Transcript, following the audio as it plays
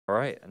All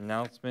right,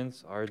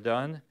 announcements are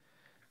done.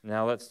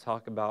 Now let's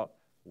talk about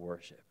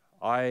worship.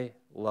 I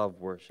love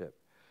worship.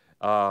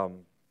 The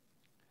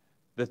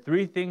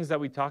three things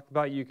that we talked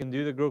about you can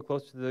do to grow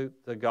closer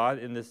to God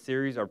in this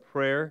series are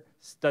prayer,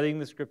 studying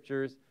the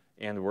scriptures,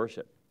 and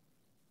worship.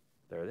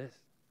 There it is.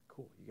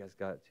 Cool, you guys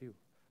got it too.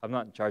 I'm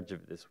not in charge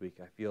of it this week.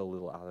 I feel a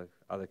little out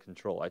of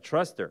control. I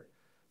trust her,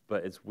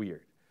 but it's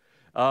weird.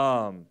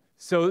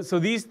 So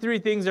these three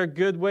things are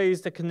good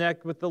ways to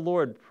connect with the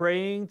Lord.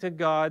 Praying to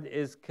God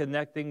is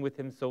connecting with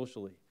Him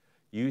socially.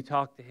 You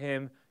talk to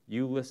Him,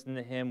 you listen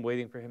to Him,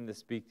 waiting for Him to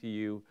speak to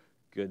you.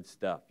 Good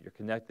stuff. You're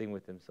connecting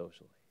with Him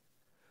socially.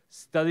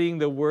 Studying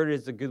the Word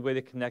is a good way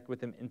to connect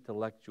with Him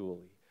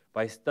intellectually.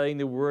 By studying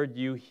the Word,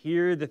 you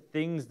hear the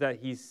things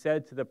that He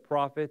said to the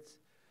prophets,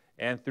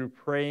 and through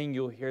praying,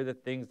 you'll hear the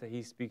things that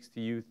He speaks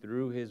to you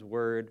through His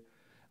Word.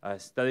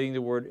 Studying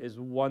the Word is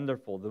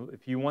wonderful.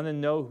 If you want to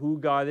know who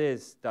God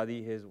is,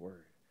 study His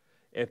Word.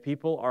 If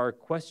people are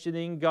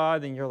questioning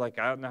God and you're like,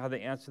 I don't know how to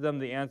answer them,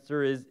 the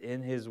answer is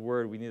in His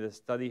Word. We need to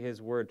study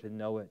His Word to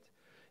know it.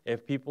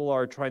 If people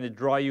are trying to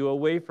draw you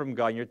away from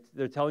God,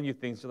 they're telling you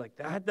things, you're like,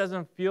 that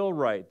doesn't feel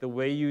right. The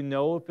way you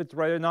know if it's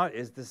right or not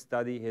is to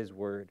study His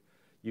Word.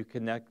 You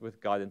connect with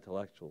God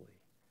intellectually.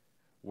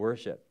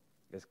 Worship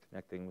is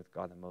connecting with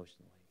God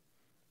emotionally.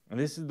 And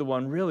this is the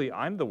one really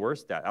I'm the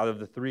worst at out of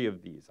the three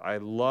of these. I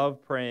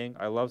love praying.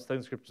 I love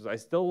studying scriptures. I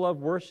still love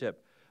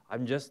worship.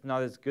 I'm just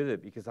not as good at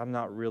it because I'm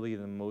not really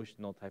an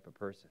emotional type of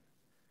person.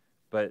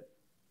 But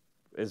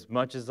as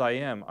much as I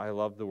am, I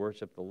love to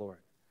worship the Lord.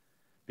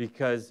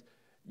 Because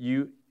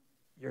you're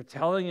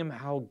telling Him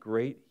how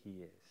great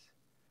He is,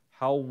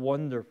 how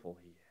wonderful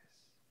He is,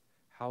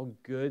 how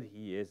good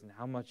He is, and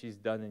how much He's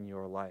done in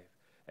your life.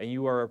 And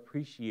you are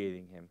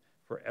appreciating Him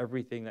for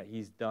everything that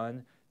He's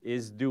done,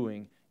 is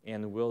doing,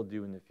 and will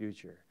do in the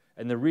future.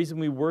 And the reason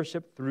we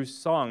worship through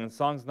song, and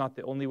song's not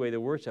the only way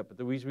to worship, but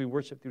the reason we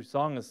worship through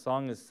song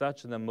is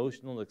such an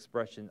emotional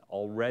expression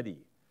already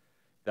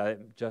that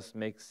it just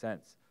makes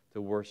sense to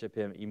worship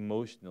Him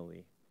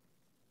emotionally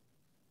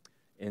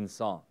in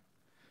song.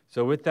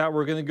 So with that,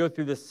 we're going to go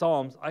through the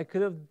Psalms. I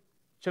could have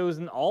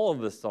chosen all of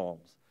the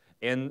Psalms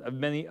and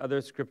many other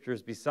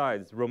scriptures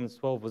besides. Romans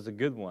 12 was a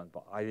good one,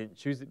 but I didn't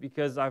choose it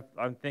because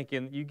I'm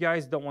thinking, you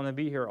guys don't want to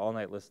be here all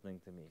night listening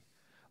to me.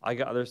 I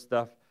got other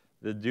stuff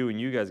to do, and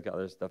you guys got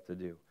other stuff to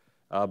do.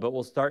 But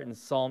we'll start in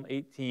Psalm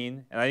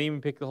 18, and I didn't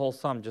even pick the whole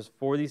psalm, just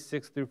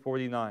 46 through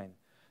 49.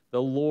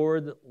 The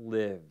Lord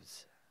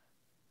lives.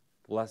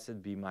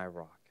 Blessed be my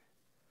rock.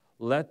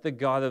 Let the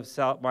God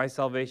of my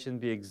salvation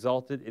be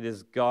exalted. It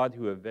is God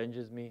who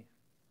avenges me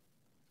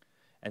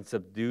and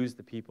subdues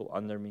the people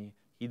under me.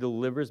 He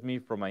delivers me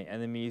from my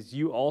enemies.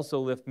 You also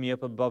lift me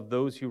up above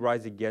those who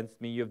rise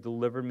against me. You have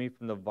delivered me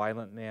from the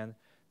violent man.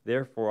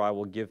 Therefore, I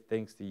will give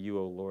thanks to you,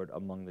 O Lord,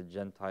 among the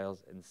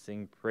Gentiles, and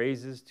sing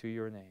praises to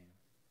your name.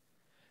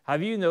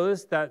 Have you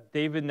noticed that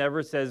David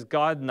never says,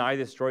 God and I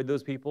destroyed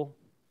those people?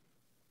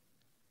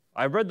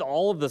 I've read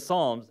all of the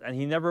Psalms, and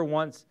he never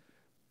once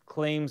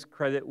claims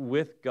credit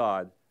with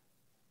God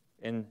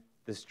in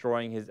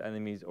destroying his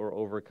enemies or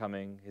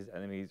overcoming his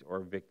enemies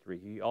or victory.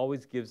 He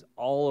always gives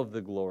all of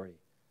the glory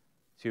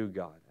to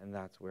God, and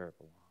that's where it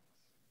belongs.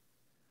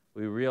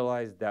 We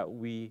realize that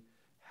we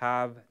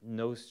have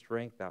no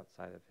strength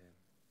outside of Him.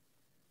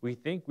 We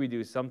think we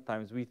do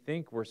sometimes. We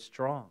think we're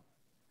strong.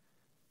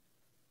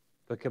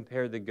 But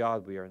compared to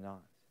God, we are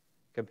not.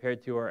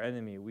 Compared to our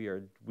enemy, we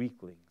are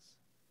weaklings.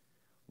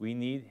 We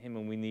need Him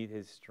and we need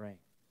His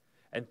strength.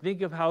 And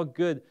think of how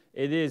good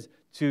it is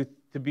to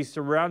be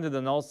surrounded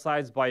on all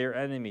sides by your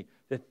enemy.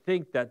 To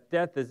think that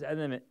death is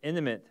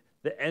imminent.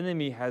 The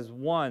enemy has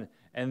won.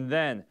 And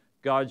then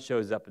God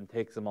shows up and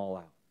takes them all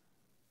out.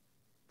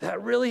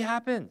 That really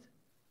happened.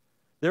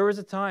 There was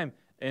a time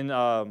in,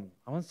 I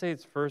want to say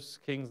it's 1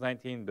 Kings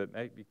 19, but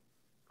maybe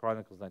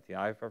Chronicles 19.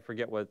 I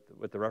forget what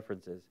the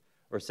reference is.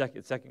 Or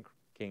Second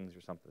Kings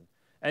or something.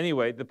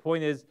 Anyway, the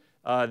point is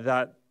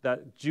that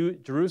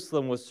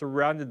Jerusalem was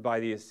surrounded by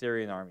the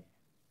Assyrian army.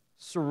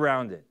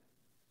 Surrounded.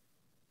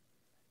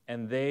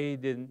 And they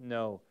didn't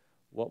know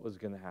what was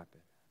going to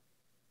happen.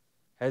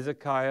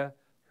 Hezekiah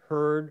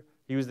heard,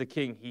 he was the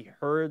king, he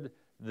heard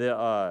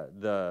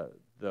the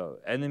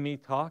enemy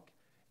talk,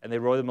 and they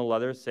wrote him a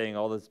letter saying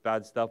all this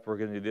bad stuff, we're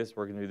going to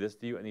do this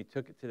to you. And he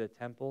took it to the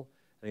temple,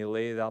 and he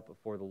laid it out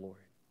before the Lord.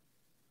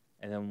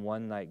 And then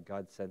one night,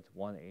 God sent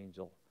one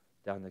angel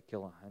down to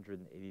kill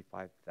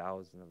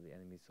 185,000 of the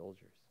enemy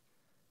soldiers.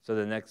 So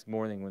the next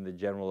morning when the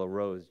general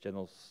arose,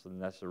 General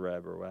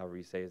Sennacherib, or whatever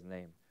you say his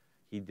name,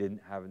 he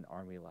didn't have an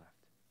army left.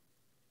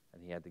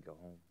 And he had to go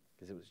home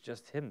because it was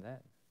just him then.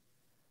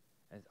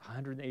 And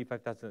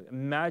 185,000.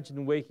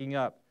 Imagine waking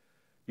up.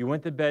 You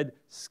went to bed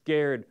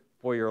scared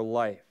for your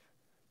life.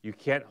 You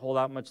can't hold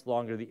out much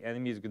longer. The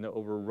enemy is going to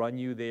overrun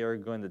you. They are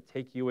going to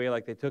take you away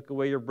like they took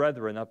away your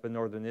brethren up in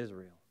northern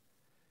Israel.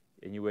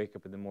 And you wake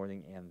up in the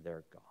morning and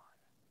they're gone.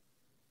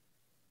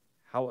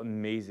 How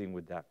amazing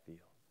would that feel?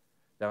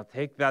 Now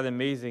take that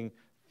amazing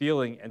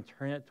feeling and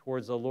turn it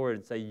towards the Lord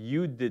and say,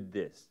 you did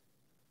this.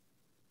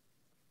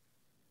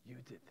 You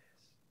did this.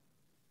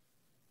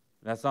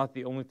 And that's not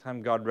the only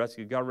time God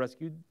rescued. God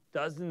rescued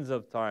dozens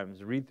of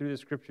times. Read through the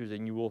scriptures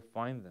and you will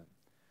find them.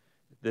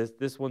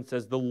 This one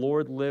says, the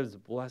Lord lives,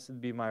 blessed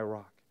be my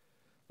rock.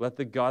 Let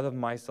the God of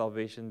my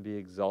salvation be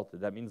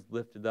exalted. That means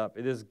lifted up.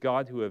 It is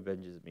God who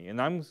avenges me.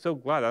 And I'm so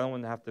glad I don't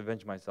want to have to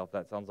avenge myself.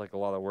 That sounds like a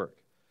lot of work.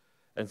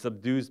 And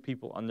subdues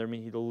people under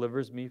me. He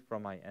delivers me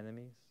from my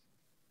enemies.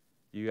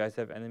 Do you guys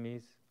have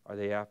enemies? Are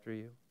they after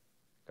you?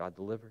 God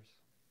delivers.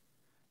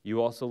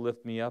 You also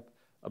lift me up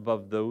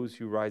above those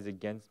who rise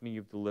against me.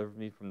 You've delivered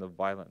me from the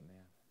violent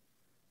man.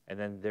 And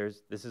then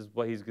this is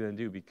what he's going to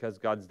do. Because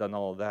God's done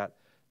all of that,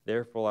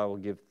 therefore I will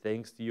give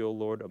thanks to you, O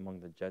Lord, among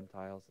the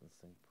Gentiles, and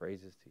sing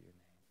praises to your name.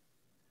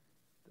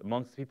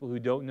 Amongst people who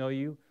don't know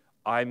you,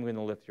 I'm going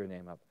to lift your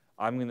name up.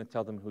 I'm going to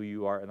tell them who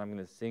you are, and I'm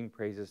going to sing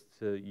praises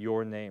to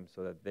your name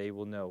so that they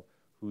will know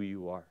who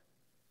you are,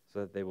 so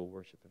that they will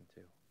worship him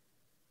too.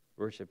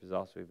 Worship is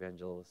also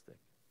evangelistic.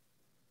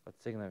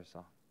 Let's sing another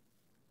song.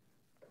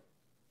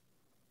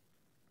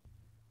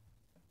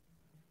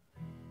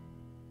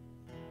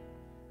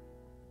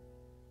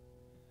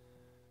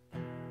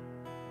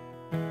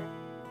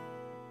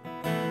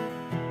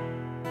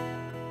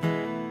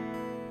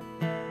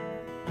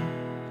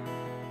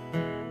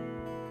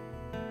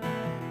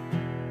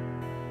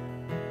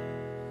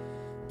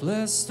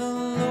 Bless the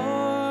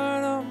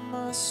Lord, oh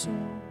my soul,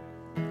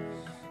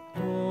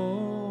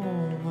 oh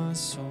my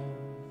soul.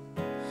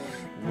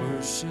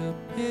 Worship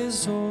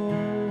his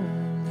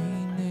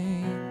holy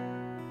name.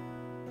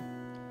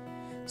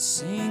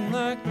 Sing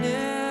like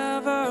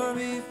never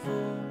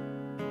before,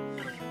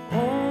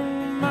 oh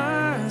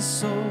my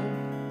soul.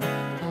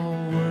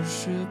 I'll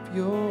worship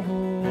your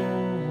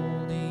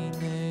holy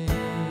name.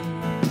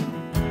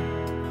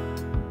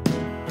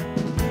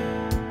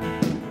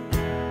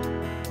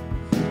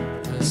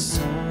 The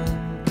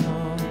sun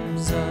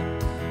comes up,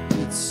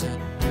 it's a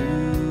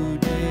new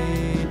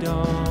day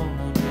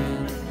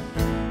dawning.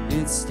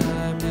 It's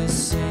time to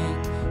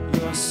sing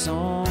your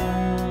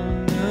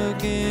song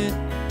again.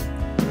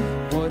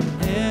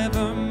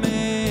 Whatever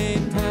may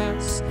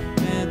pass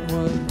and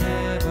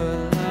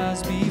whatever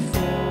lies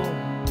before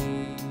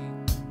me,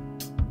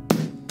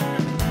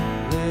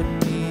 let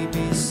me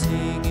be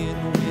singing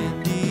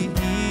when the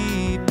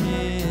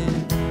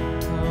evening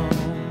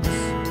comes.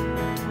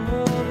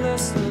 Oh,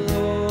 bless the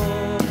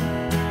Lord,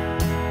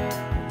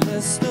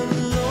 bless the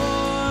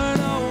Lord,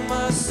 oh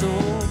my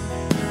soul,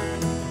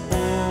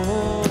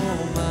 oh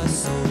my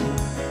soul.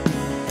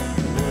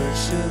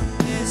 Worship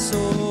his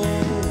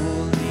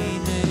holy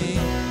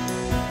name.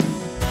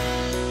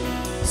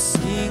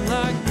 Sing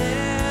like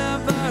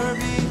never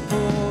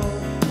before,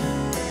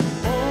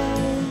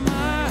 oh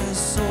my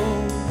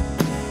soul.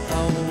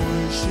 I'll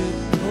worship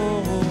your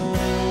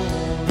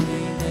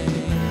holy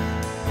name.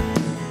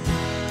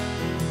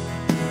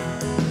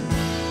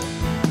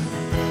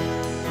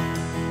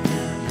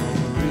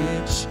 You're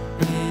rich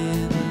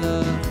in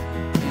love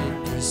and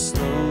you're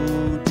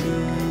slow to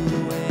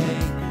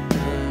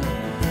anger.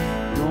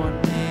 Your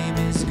name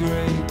is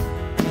great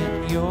and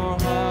your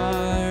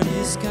heart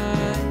is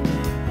kind.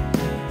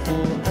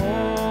 For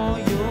all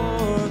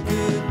your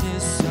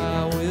goodness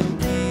I will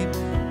keep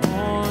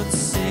on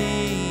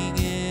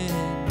singing.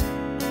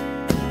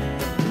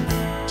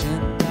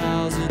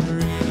 10,000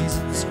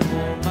 reasons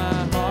for my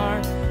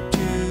heart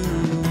to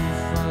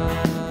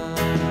find.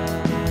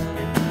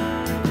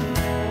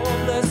 Oh,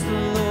 bless the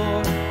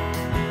Lord,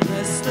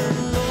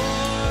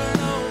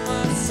 oh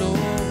my soul,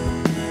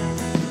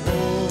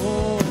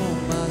 oh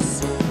my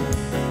soul.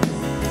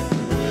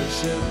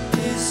 Worship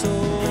his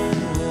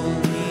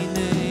holy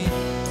name.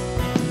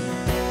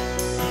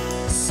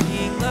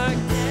 Sing like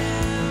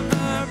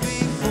never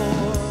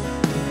before,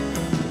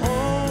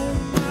 oh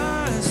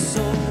my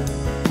soul.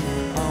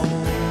 I'll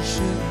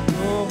worship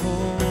your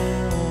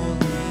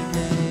holy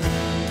name.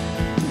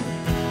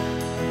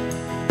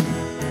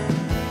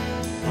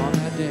 On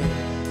that day,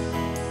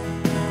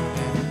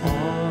 and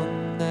on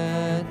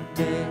that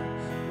day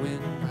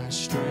when my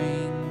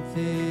strength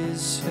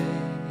is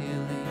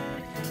failing,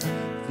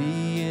 the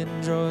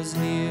end draws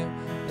near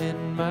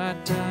and my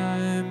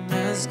time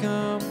has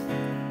come.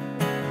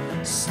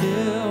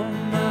 Still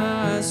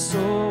my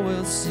soul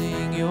will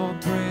sing your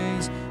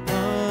praise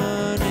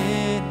unending.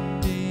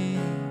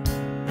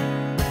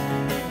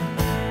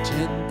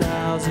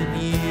 10,000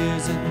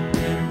 years and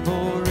then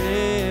forevermore.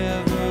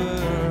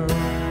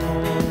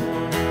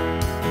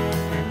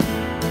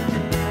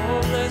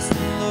 Oh, bless the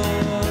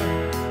Lord,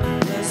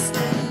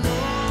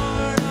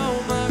 oh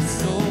my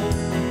soul,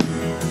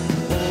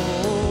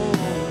 oh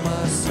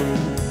my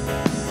soul.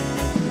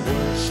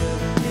 Worship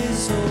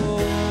his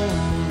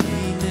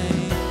holy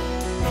name.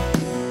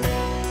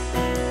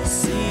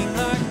 Sing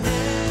like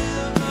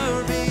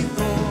never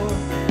before,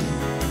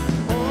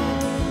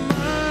 oh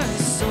my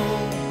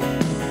soul.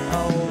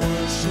 I'll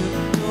worship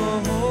your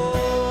holy name.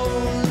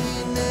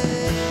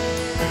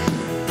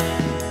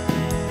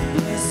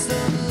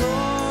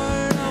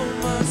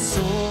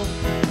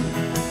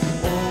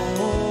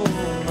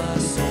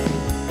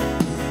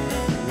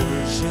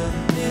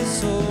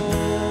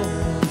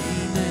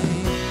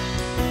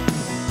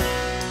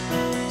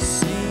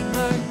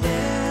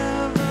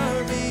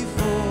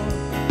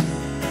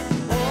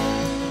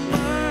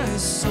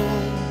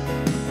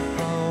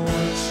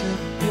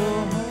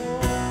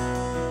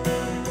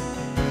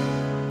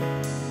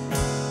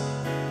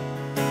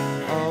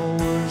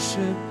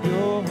 worship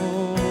your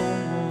holy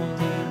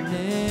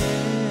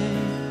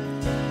name.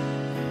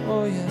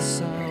 Oh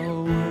yes,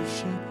 I'll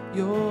worship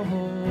your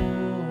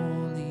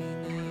holy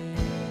name.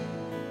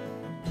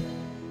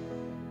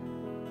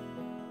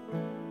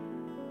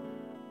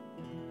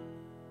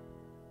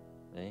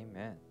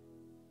 Amen.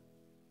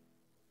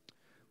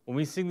 When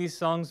we sing these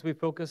songs, we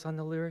focus on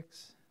the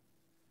lyrics.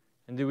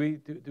 And do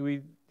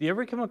you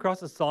ever come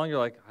across a song you're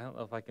like, I don't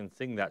know if I can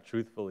sing that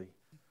truthfully?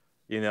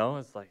 You know,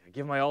 it's like, I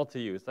give my all to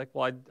you. It's like,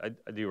 well,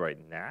 I do right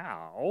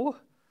now,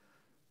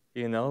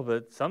 you know,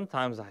 but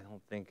sometimes I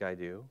don't think I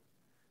do.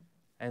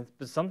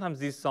 But sometimes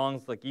these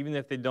songs, like, even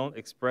if they don't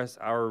express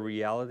our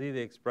reality,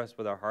 they express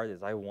what our heart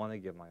is. I want to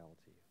give my all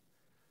to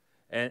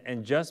you.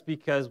 And just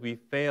because we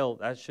fail,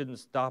 that shouldn't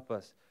stop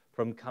us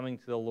from coming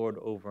to the Lord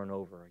over and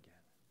over again.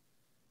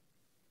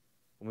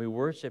 When we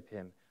worship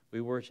Him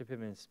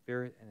in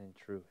spirit and in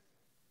truth.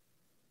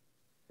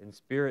 In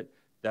spirit,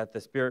 that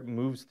the Spirit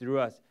moves through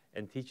us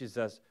and teaches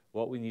us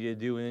what we need to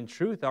do. And in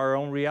truth, our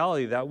own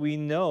reality, that we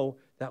know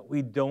that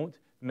we don't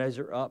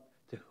measure up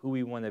to who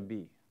we want to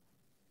be.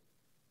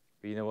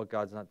 But you know what?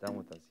 God's not done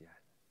with us yet.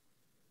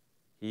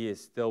 He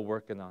is still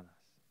working on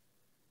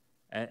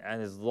us.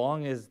 And as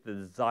long as the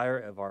desire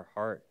of our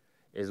heart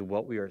is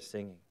what we are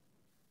singing,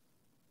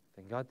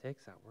 then God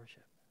takes that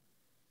worship.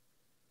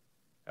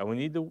 And we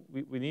need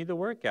to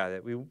work at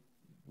it. We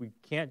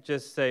can't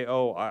just say,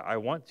 oh, I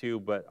want to,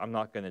 but I'm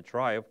not going to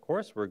try. Of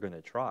course we're going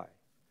to try.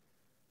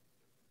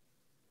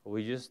 But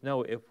we just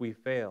know if we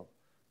fail,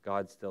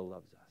 God still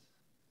loves us.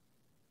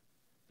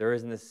 There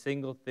isn't a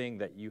single thing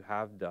that you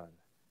have done,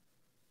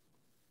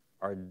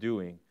 are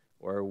doing,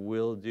 or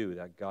will do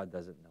that God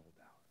doesn't know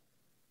about.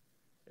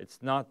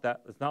 It's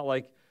not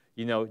like,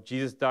 you know,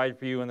 Jesus died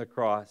for you on the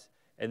cross,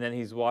 and then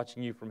He's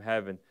watching you from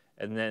heaven,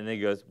 and then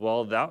He goes,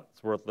 well,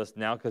 that's worthless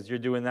now because you're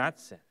doing that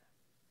sin.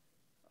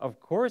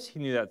 Of course He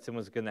knew that sin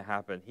was going to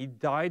happen. He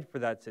died for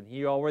that sin.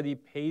 He already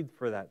paid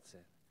for that sin.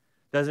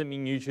 Doesn't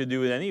mean you should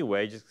do it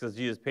anyway just because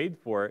Jesus paid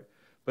for it,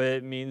 but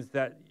it means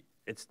that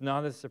it's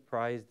not a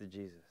surprise to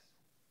Jesus.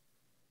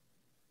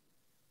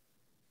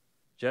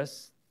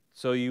 Just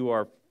so you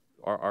are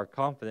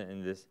confident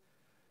in this,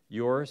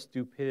 your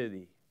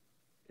stupidity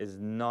is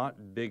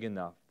not big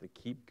enough to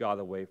keep God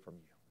away from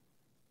you.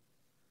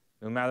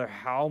 No matter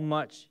how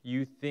much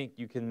you think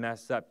you can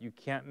mess up, you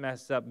can't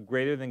mess up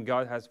greater than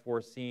God has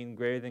foreseen,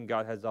 greater than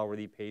God has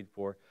already paid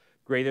for,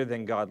 greater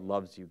than God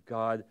loves you.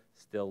 God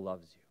still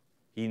loves you.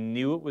 He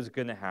knew it was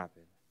going to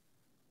happen.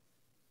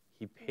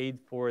 He paid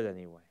for it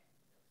anyway,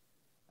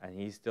 and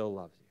He still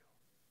loves you.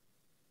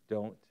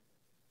 Don't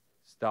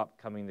stop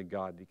coming to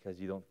God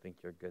because you don't think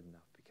you're good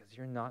enough, because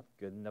you're not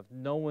good enough.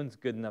 No one's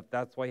good enough.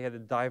 That's why He had to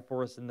die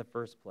for us in the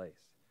first place.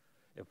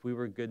 If we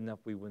were good enough,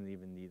 we wouldn't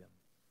even need Him.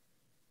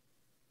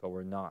 But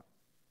we're not,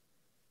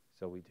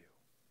 so we do.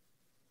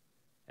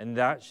 And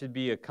that should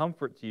be a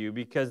comfort to you,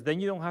 because then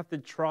you don't have to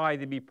try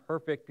to be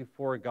perfect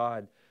before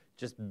God.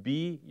 Just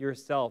be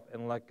yourself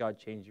and let God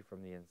change you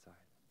from the inside.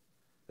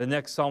 The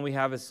next psalm we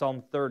have is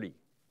Psalm 30.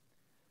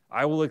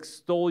 I will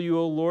extol you,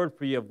 O Lord,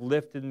 for you have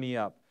lifted me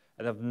up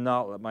and have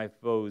not let my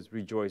foes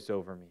rejoice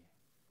over me.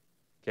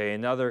 Okay,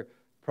 another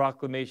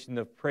proclamation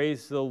of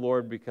praise to the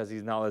Lord because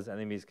He's not let His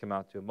enemies come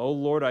out to Him. O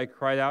Lord, I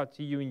cried out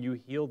to you and you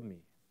healed me.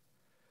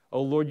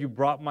 O Lord, you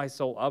brought my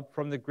soul up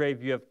from the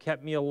grave. You have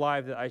kept me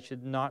alive that I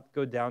should not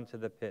go down to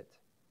the pit.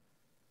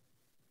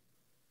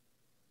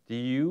 Do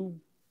you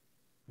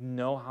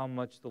know how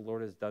much the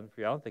Lord has done for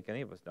you? I don't think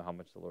any of us know how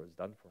much the Lord has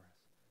done for us.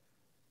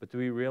 But do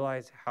we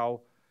realize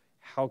how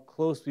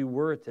close we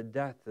were to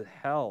death, to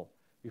hell,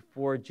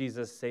 before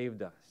Jesus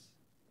saved us?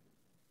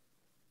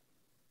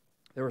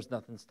 There was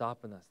nothing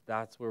stopping us.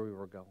 That's where we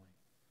were going.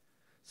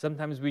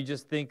 Sometimes we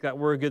just think that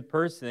we're a good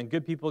person and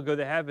good people go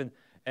to heaven.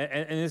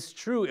 And it's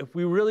true, if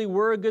we really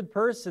were a good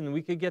person,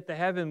 we could get to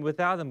heaven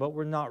without Him, but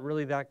we're not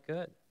really that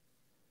good.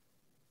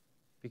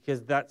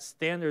 Because that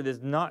standard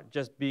is not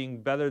just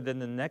being better than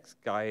the next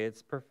guy,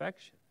 it's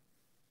perfection.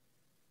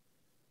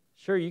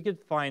 Sure, you could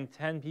find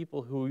 10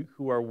 people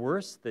who are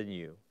worse than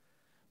you,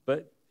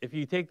 but if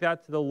you take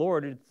that to the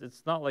Lord,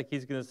 it's not like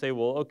He's going to say,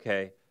 well,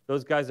 okay,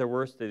 those guys are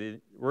worse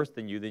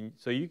than you,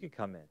 so you could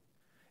come in.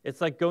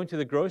 It's like going to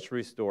the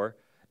grocery store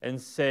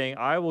and saying,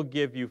 I will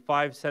give you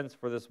 5 cents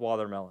for this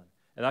watermelon.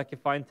 And I can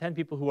find 10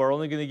 people who are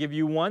only going to give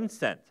you 1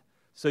 cent.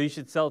 So you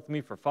should sell it to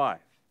me for 5.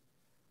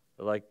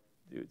 They're like,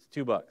 dude, it's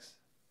 $2.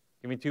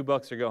 Give me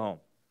 $2 or go home.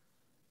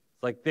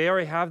 It's like they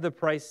already have the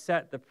price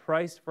set. The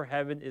price for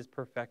heaven is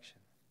perfection.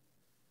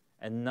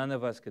 And none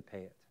of us could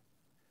pay it.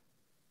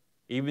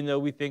 Even though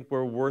we think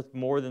we're worth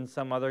more than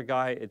some other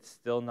guy, it's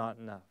still not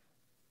enough.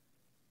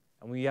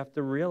 And we have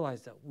to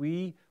realize that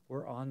we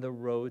were on the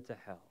road to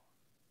hell.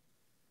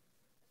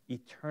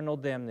 Eternal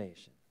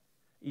damnation.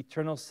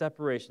 Eternal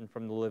separation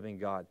from the living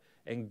God.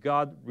 And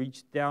God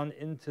reached down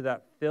into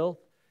that filth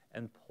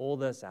and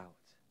pulled us out.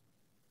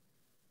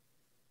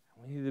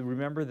 And we need to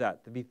remember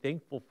that, to be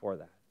thankful for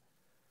that,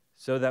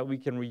 so that we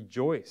can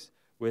rejoice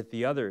with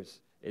the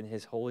others in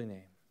His holy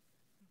name.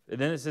 And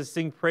then it says,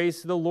 sing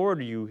praise to the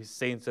Lord, you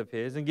saints of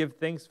His, and give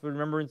thanks for the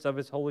remembrance of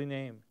His holy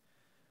name.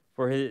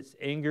 For his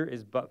anger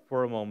is but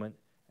for a moment,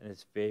 and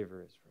his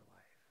favor is for life.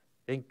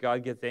 Think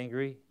God gets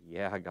angry?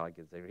 Yeah, God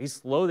gets angry. He's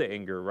slow to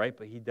anger, right?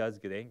 But he does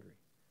get angry.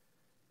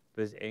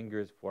 But his anger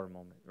is for a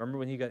moment. Remember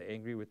when he got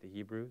angry with the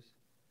Hebrews?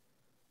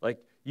 Like,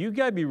 you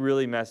got to be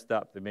really messed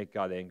up to make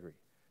God angry.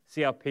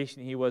 See how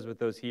patient he was with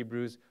those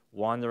Hebrews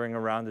wandering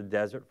around the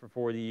desert for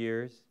 40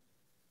 years?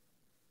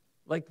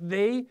 Like,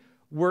 they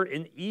were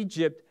in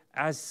Egypt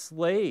as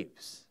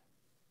slaves.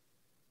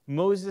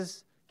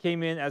 Moses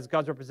came in as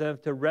God's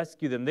representative to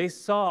rescue them. They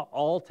saw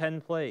all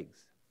 10 plagues.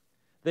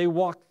 They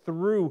walked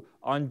through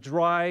on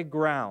dry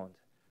ground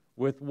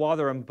with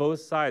water on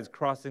both sides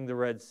crossing the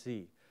Red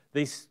Sea.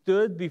 They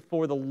stood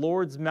before the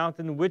Lord's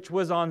mountain, which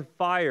was on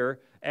fire,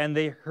 and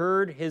they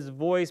heard his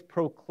voice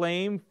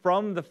proclaim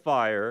from the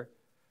fire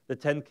the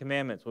 10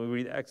 commandments. When we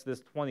read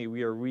Exodus 20,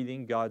 we are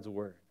reading God's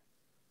word.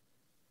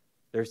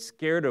 They're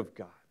scared of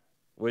God,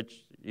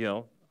 which,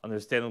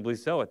 understandably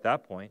so at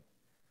that point.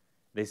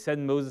 They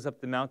send Moses up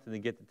the mountain to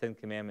get the 10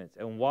 commandments.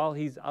 And while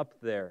he's up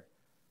there,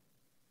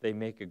 they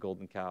make a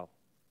golden cow.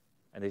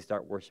 And they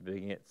start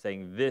worshiping it,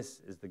 saying,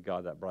 this is the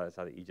God that brought us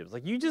out of Egypt. It's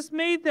like, you just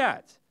made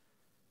that.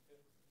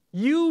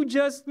 You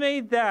just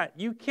made that.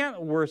 You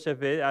can't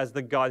worship it as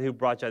the God who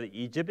brought you out of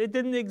Egypt. It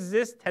didn't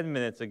exist 10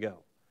 minutes ago.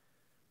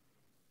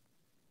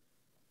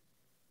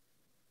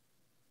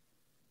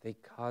 They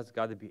caused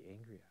God to be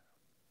angry at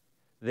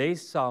them. They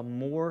saw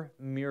more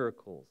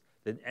miracles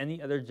than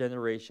any other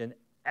generation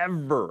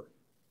ever.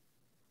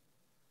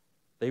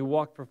 They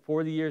walked for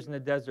 40 years in the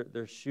desert.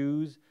 Their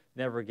shoes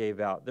never gave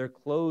out. Their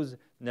clothes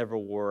never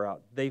wore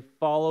out. They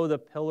followed a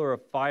pillar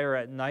of fire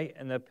at night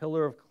and a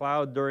pillar of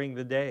cloud during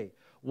the day.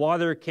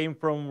 Water came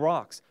from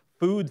rocks.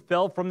 Food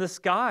fell from the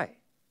sky.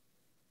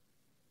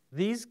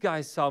 These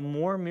guys saw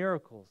more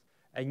miracles,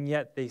 and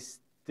yet they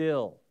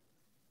still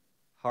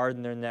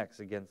hardened their necks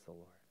against the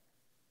Lord.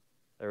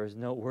 There was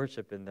no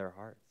worship in their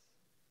hearts.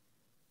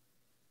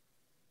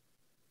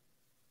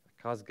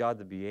 It caused God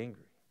to be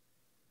angry.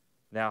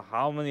 Now,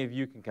 how many of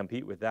you can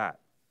compete with that?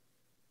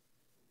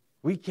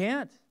 We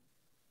can't.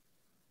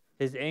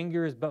 His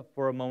anger is but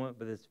for a moment,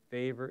 but his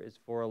favor is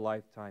for a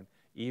lifetime.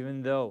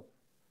 Even though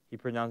he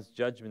pronounced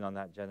judgment on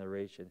that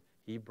generation,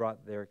 he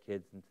brought their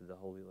kids into the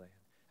Holy Land.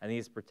 And he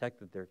has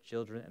protected their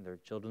children and their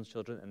children's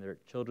children and their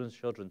children's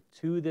children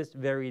to this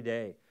very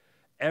day.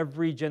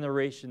 Every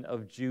generation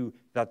of Jew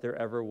that there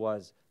ever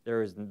was,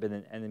 there has been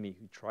an enemy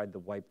who tried to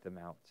wipe them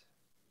out.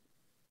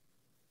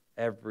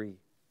 Every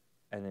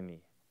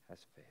enemy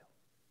has failed.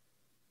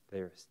 They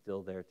are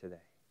still there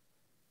today.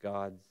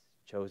 God's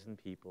chosen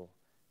people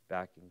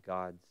back in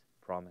God's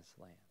promised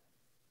land.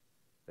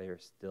 They are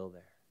still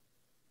there.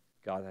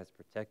 God has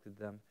protected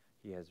them.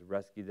 He has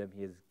rescued them.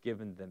 He has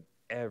given them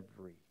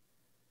every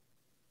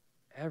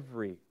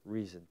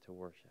reason to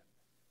worship.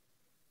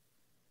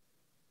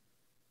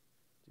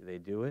 Do they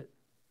do it?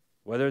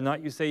 Whether or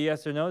not you say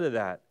yes or no to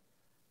that,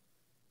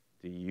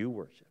 do you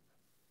worship?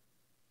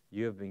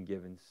 You have been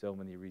given so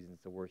many reasons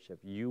to worship.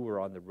 You were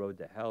on the road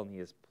to hell, and he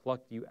has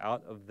plucked you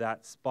out of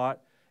that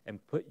spot and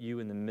put you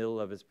in the middle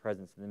of his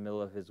presence, in the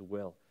middle of his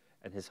will.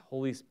 And his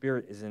Holy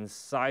Spirit is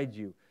inside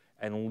you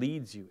and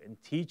leads you and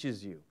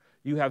teaches you.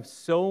 You have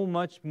so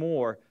much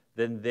more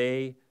than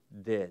they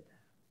did.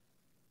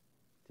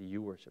 Do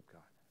you worship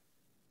God?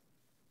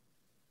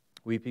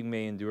 Weeping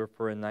may endure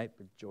for a night,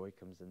 but joy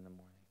comes in the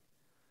morning.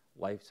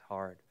 Life's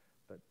hard,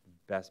 but the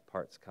best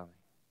part's coming.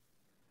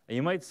 And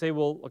you might say,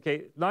 well,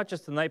 okay, not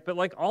just tonight, but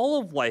like all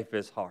of life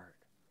is hard.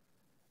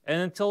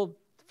 And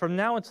from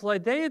now until I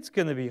die, it's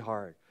going to be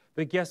hard.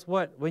 But guess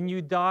what? When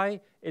you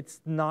die,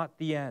 it's not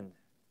the end.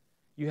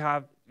 You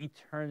have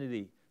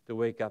eternity to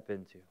wake up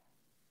into.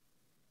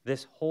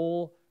 This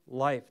whole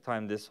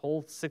lifetime, this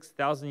whole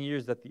 6,000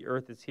 years that the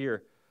earth is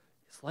here,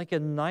 it's like a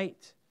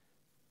night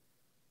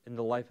in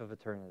the life of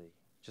eternity.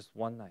 Just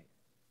one night.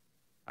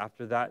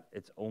 After that,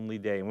 it's only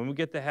day. And when we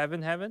get to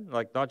heaven,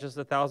 like not just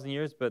 1,000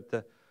 years, but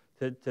to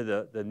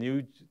the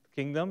new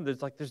kingdom, there's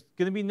going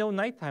to be no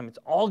nighttime. It's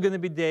all going to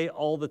be day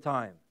all the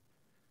time.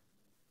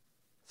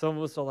 Some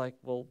of us are like,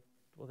 well,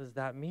 what does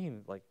that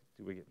mean? Like,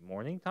 do we get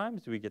morning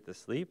times? Do we get to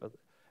sleep?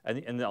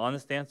 And the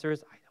honest answer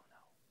is,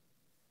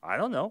 I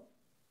don't know.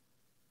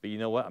 But you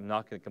know what? I'm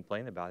not going to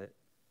complain about it.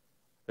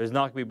 There's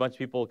not going to be a bunch of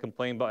people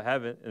complaining about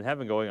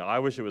heaven going, I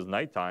wish it was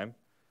nighttime.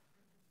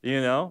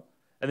 And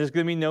there's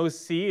going to be no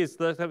sea. It's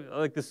like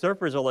the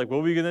surfers are like, what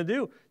are we going to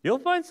do? You'll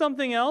find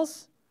something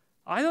else.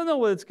 I don't know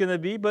what it's going to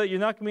be, but you're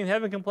not going to be in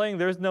heaven complaining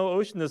there's no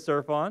ocean to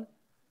surf on.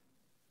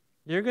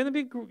 You're going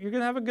to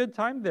have a good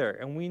time there,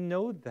 and we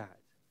know that.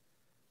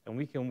 And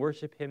we can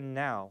worship him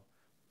now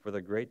for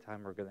the great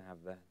time we're going to have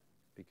then,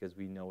 because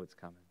we know it's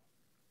coming.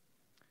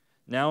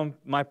 Now in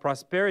my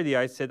prosperity,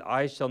 I said,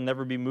 I shall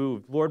never be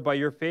moved. Lord, by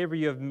your favor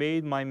you have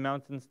made my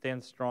mountain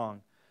stand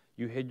strong.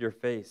 You hid your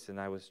face, and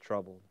I was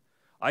troubled.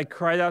 I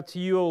cried out to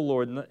you, O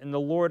Lord, and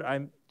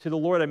to the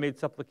Lord I made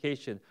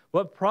supplication.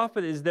 What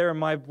profit is there in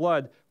my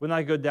blood when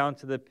I go down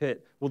to the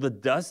pit? Will the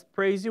dust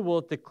praise you? Will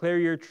it declare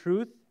your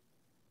truth?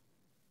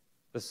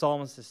 The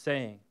psalmist is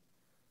saying,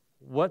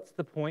 What's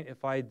the point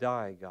if I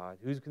die, God?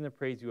 Who's going to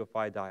praise you if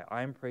I die?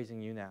 I'm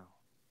praising you now.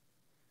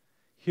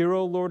 Hear,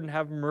 O Lord, and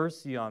have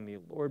mercy on me.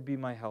 Lord, be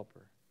my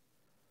helper.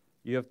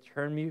 You have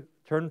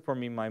turned for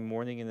me my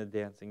mourning and the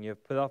dancing. You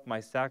have put off my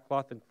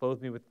sackcloth and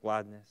clothed me with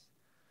gladness,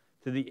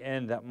 to the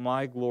end that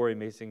my glory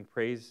may sing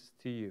praise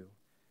to you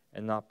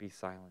and not be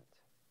silent.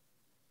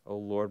 O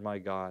Lord, my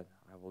God,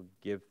 I will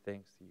give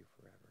thanks to you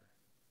forever.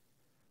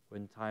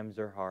 When times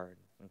are hard,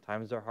 when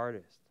times are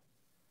hardest,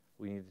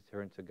 we need to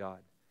turn to God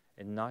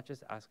and not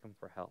just ask him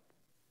for help.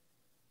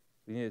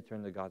 We need to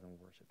turn to God and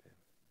worship him.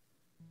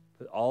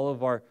 Put all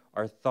of our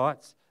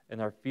thoughts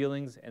and our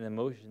feelings and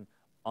emotion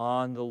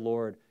on the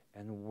Lord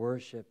and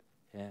worship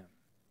him.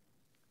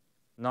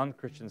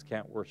 Non-Christians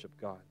can't worship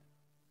God.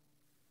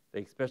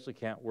 They especially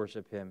can't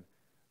worship him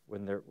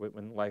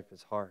when life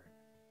is hard.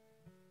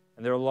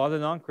 And there are a lot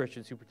of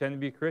non-Christians who pretend to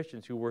be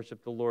Christians who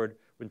worship the Lord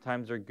when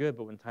times are good,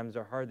 but when times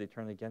are hard, they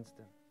turn against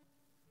him.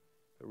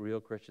 But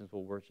real Christians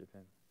will worship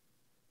him.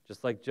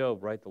 Just like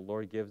Job, right? The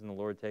Lord gives and the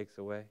Lord takes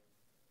away.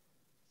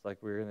 It's like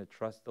we're going to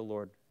trust the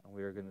Lord and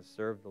we are going to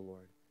serve the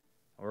Lord.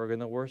 And we're going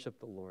to worship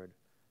the Lord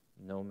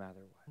no matter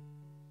what.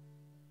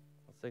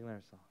 Let's sing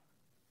another song.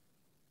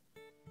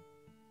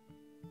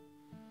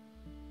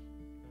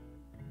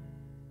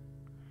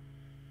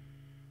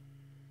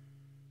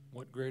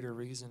 What greater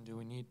reason do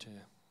we need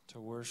to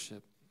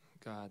worship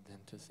God than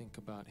to think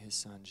about his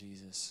son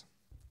Jesus?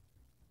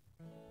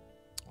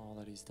 All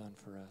that he's done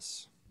for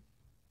us.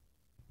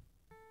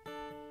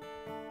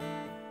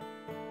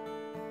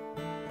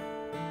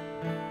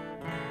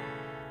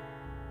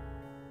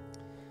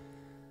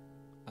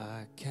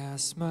 I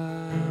cast my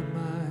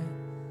mind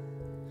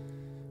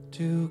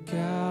to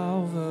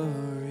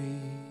Calvary,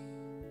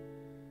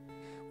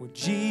 where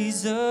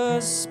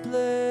Jesus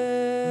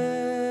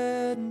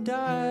bled and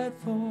died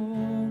for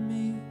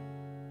me.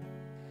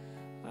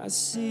 I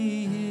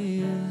see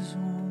his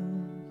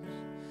wounds,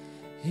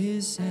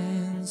 his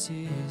hands,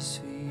 his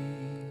feet,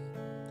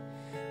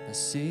 my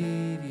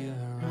Savior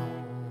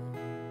on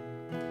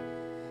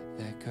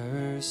that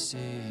cursed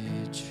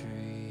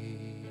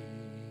tree.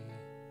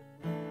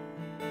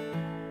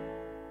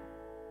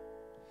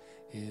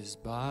 His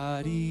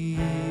body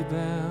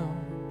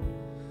bound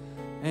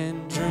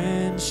and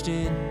drenched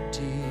in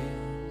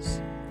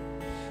tears,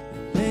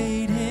 they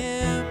laid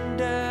him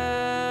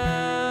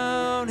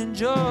down in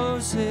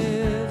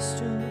Joseph's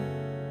tomb,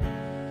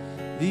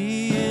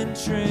 the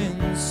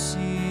entrance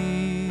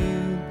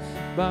sealed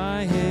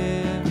by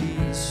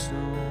heavy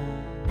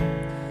stone.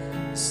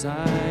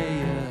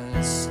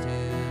 Messiah still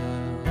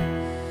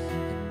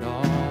and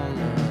all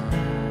alone.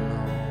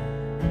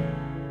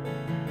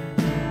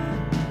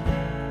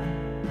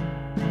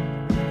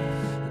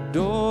 And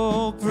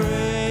oh,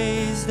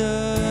 praise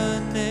the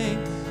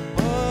name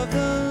of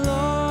the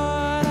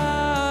Lord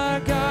our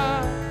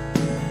God.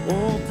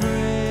 Oh,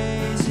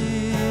 praise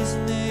his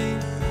name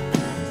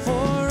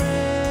forevermore.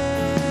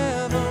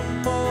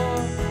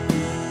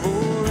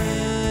 For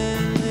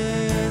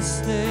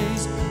endless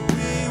days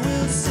we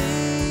will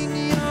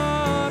sing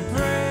your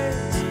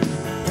praise.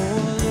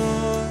 Oh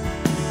Lord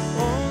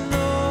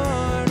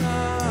our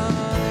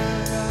God.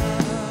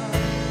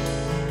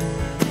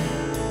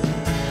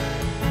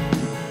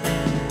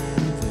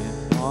 Then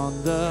on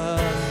the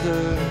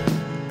third,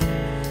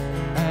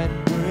 at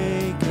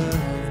break of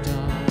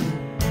dawn,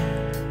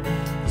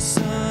 the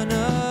Son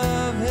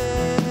of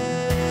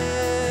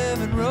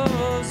Heaven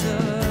rose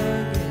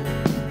again.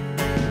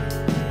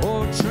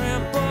 Oh,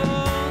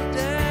 trample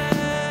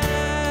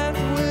death,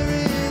 where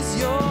is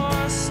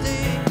your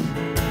sting?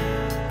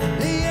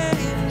 The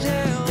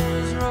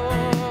angels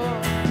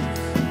roar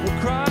for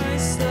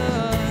Christ the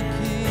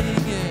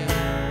King.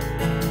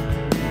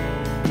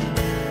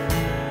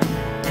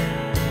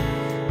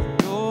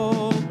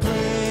 Oh,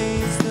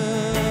 praise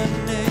the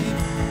name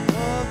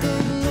of the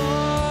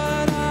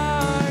Lord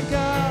our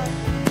God.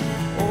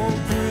 Oh,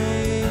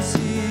 praise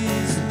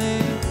his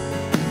name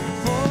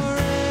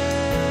forevermore.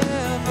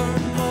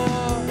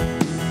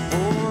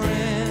 For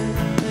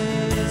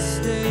endless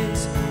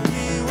days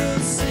we will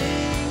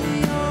sing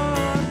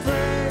your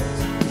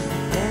praise.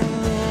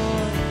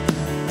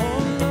 Oh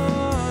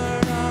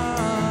Lord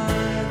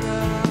our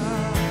God.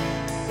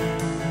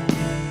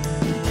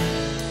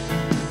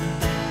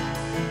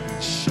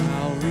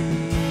 Shall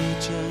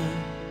return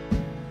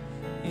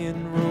in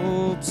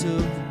robes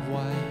of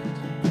white.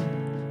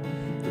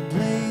 The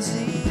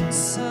blazing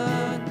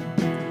sun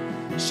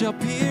shall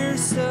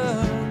pierce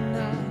the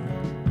night,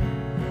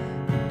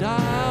 and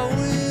I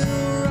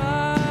will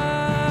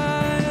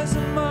rise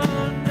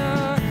among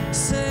the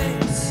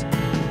saints,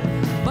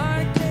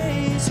 my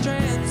gaze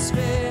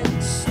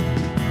transfixed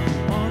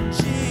on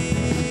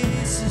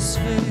Jesus'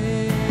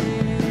 face.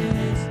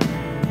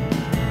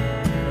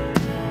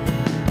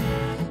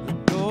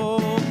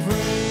 Oh,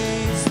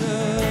 praise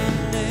the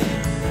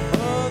name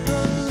of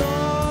the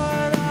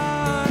Lord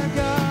our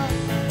God.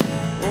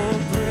 Oh,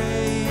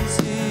 praise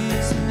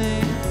his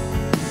name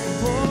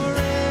forevermore.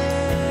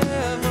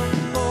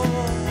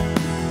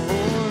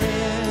 Oh,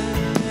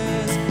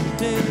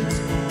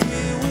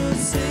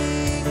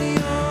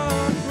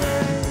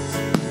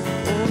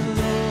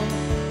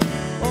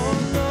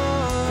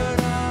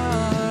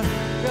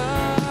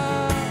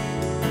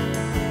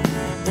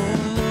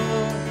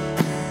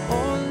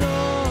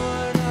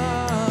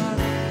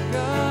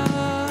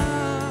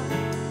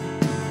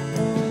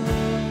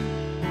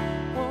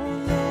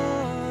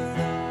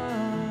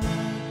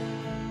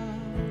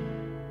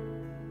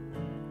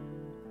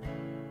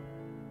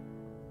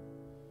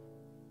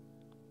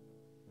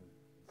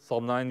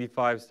 Psalm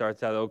 95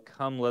 starts out, "O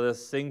come, let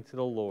us sing to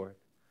the Lord.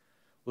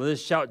 Let us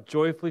shout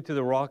joyfully to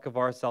the rock of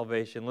our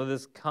salvation. Let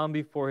us come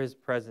before his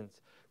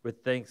presence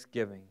with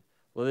thanksgiving.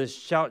 Let us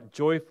shout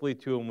joyfully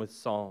to him with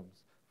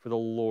psalms. For the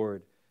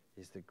Lord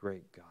is the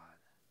great God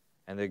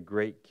and the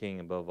great King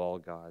above all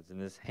gods. In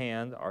his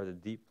hand are the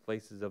deep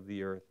places of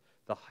the earth.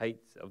 The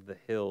heights of the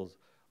hills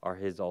are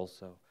his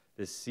also.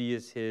 The sea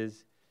is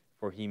his,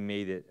 for he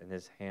made it, and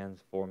his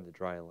hands formed the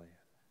dry land."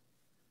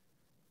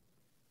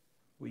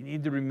 We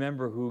need to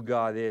remember who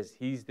God is.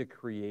 He's the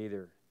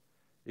creator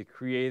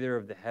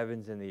of the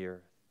heavens and the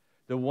earth.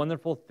 The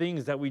wonderful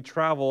things that we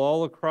travel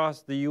all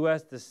across the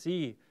U.S. to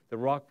see, the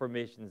rock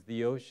formations,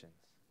 the oceans.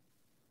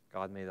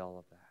 God made all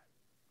of that.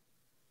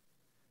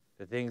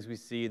 The things we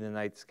see in the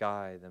night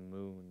sky, the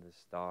moon, the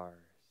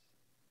stars.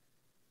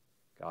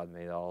 God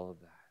made all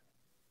of that.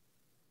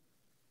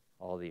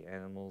 All the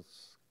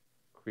animals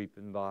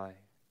creeping by.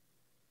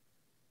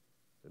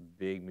 The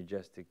big,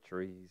 majestic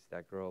trees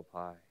that grow up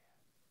high.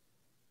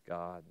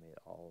 God made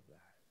all of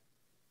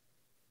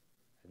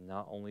that. And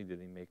not only did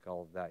he make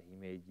all of that, he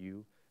made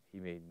you, he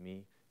made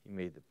me, he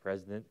made the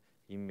president,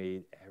 he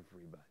made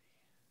everybody.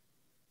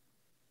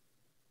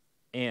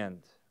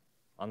 And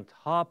on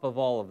top of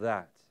all of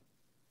that,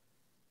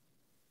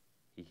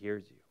 he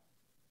hears you.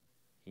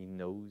 He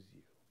knows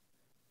you.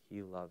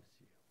 He loves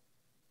you.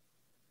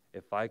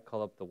 If I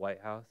call up the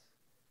White House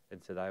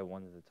and said I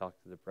wanted to talk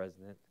to the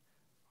president,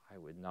 I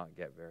would not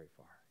get very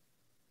far.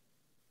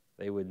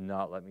 They would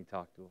not let me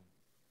talk to him.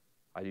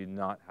 I do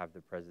not have the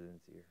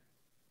president's ear.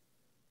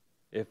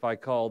 If I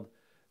called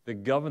the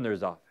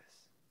governor's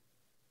office,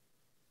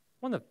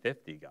 one of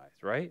 50 guys,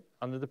 right,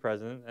 under the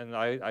president, and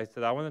I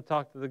said, I want to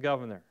talk to the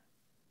governor,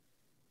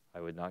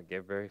 I would not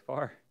get very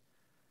far.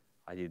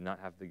 I do not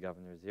have the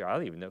governor's ear. I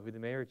don't even know who the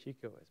mayor of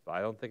Chico is, but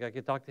I don't think I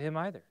could talk to him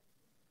either.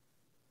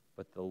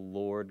 But the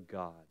Lord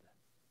God,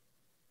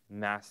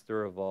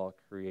 master of all,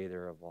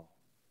 creator of all,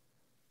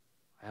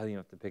 I don't even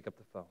have to pick up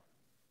the phone.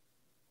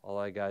 All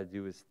I got to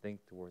do is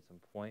think towards him,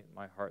 point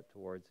my heart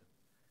towards him,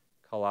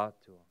 call out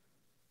to him.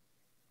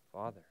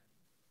 Father,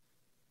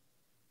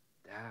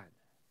 Dad,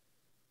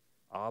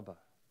 Abba.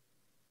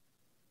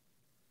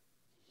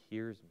 He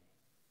hears me.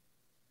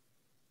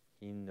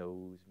 He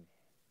knows me.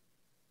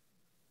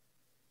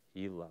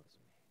 He loves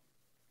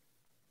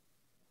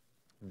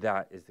me.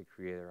 That is the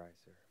creator I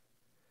serve.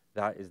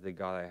 That is the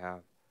God I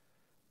have.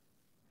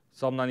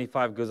 Psalm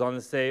 95 goes on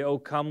to say, "O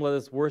come, let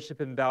us worship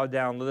and bow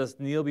down. Let us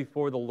kneel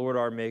before the Lord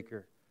our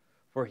Maker.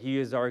 For he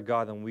is our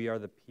God, and we are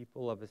the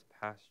people of his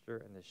pasture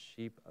and the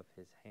sheep of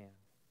his hand.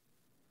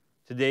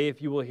 Today,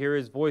 if you will hear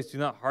his voice, do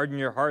not harden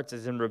your hearts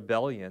as in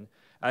rebellion,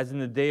 as in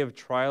the day of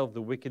trial of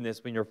the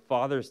wickedness when your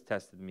fathers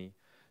tested me.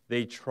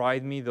 They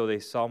tried me, though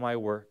they saw my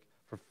work.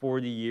 For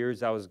 40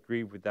 years I was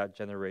grieved with that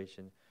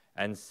generation,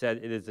 and said,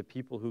 it is a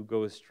people who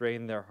go astray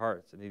in their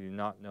hearts, and they do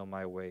not know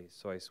my ways.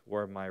 So I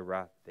swore in my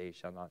wrath, they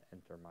shall not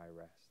enter my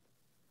rest."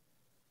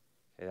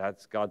 Okay,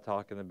 that's God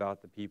talking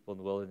about the people in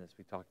the wilderness.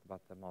 We talked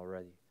about them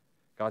already.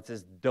 God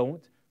says,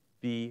 don't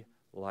be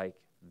like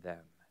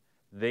them.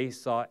 They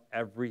saw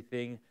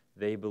everything.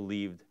 They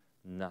believed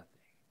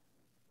nothing.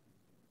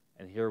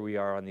 And here we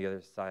are on the other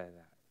side of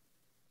that.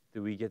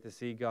 Do we get to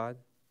see God?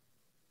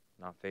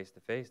 Not face to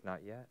face,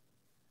 not yet.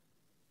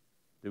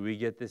 Do we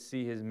get to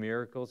see his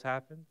miracles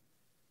happen?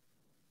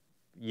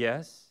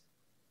 Yes,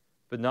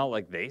 but not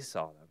like they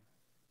saw them.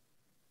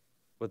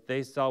 What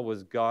they saw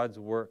was God's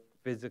work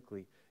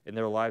physically in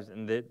their lives,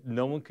 and that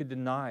no one could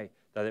deny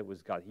that it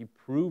was God. He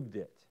proved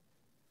it.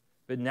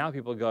 But now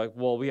people go like,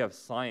 well, we have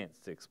science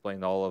to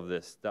explain all of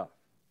this stuff.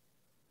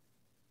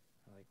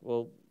 Like,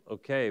 well,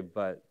 okay,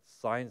 but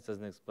science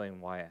doesn't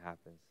explain why it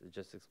happens. It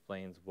just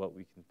explains what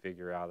we can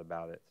figure out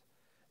about it.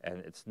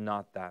 And it's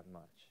not that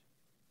much.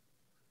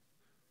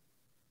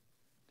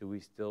 Do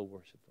we still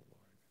worship the Lord,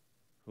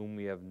 whom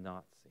we have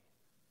not seen?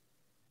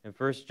 In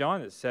 1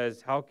 John it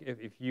says, how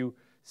if you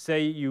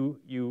say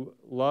you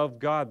love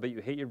God, but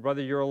you hate your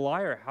brother, you're a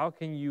liar. How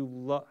can you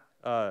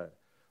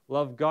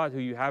love God who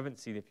you haven't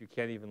seen if you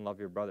can't even love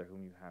your brother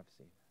whom you have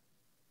seen?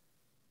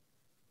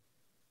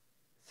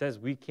 It says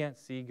we can't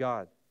see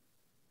God.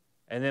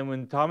 And then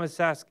when Thomas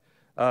asked,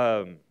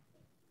 I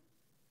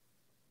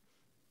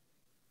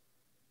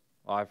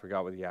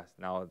forgot what he asked.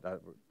 Now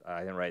that I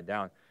didn't write it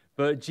down.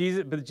 But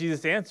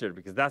Jesus answered,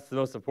 because that's the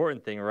most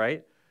important thing,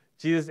 right?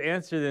 Jesus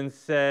answered and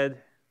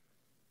said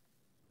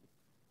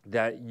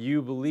that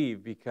you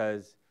believe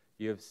because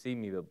you have seen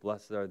me, but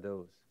blessed are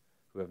those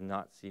who have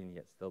not seen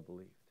yet still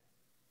believed.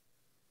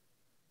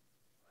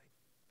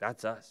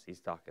 That's us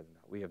he's talking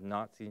about. We have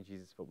not seen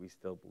Jesus, but we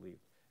still believe.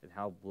 And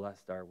how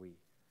blessed are we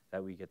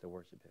that we get to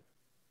worship him.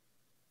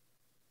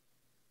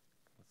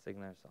 Let's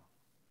sing that song.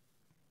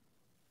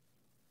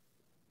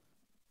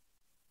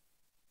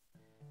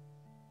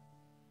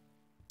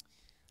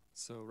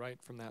 So right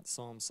from that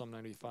Psalm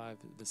 95,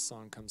 this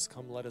song comes,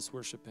 "Come, let us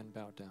worship and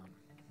bow down."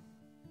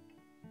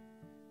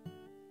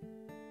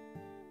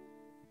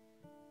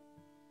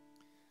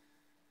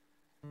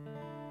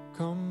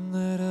 Come,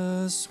 let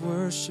us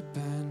worship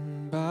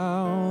and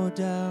bow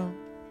down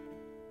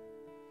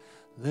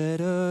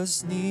Let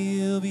us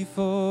kneel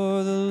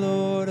before the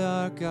Lord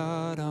our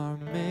God, our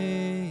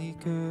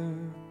Maker.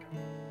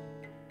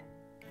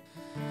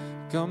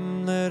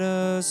 Come, let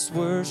us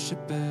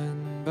worship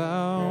and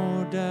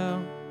bow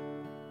down.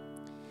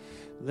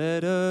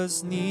 Let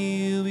us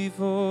kneel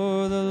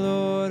before the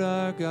Lord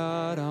our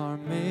God, our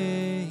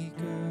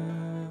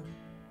Maker.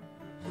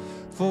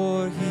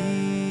 For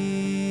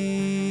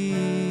He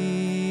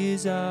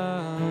is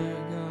our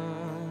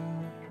God,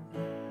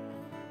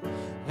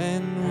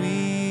 and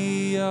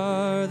we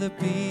are the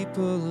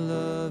people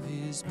of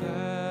His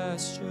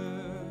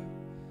pasture,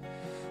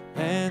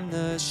 and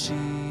the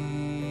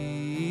sheep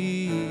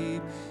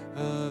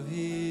of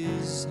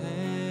His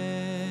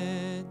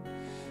hand,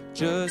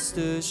 just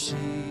a sheep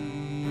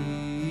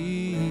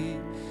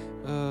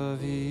of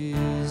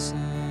His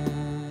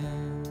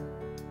hand.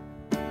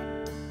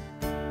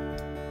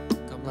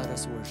 Come, let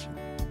us worship.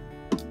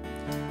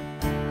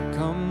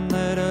 Come,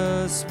 let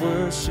us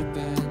worship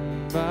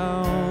and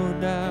bow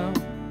down.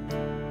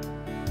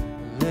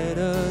 Let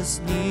us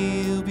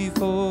kneel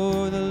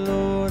before the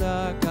Lord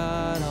our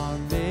God, our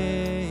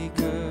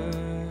Maker.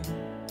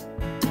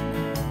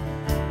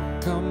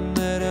 Come,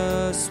 let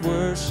us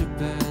worship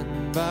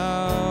and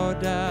bow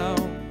down.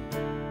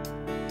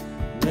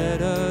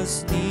 Let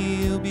us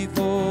kneel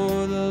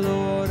before the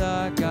Lord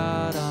our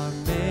God, our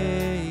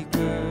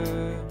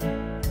Maker.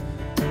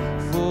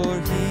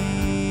 For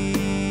He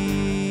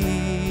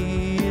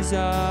is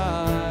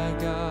our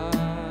God,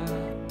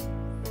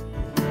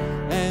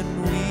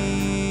 and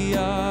we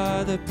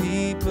are the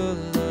people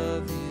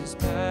of His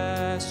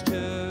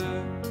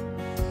pasture,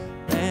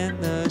 and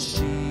the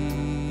sheep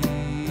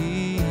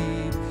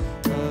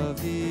of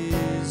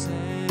His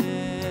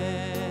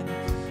hand,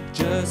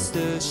 just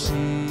a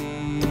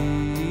sheep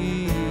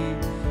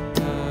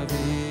of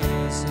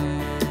His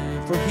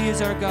hand. For He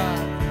is our God,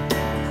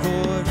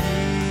 for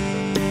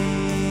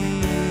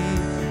He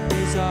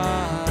is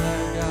our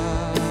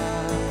God,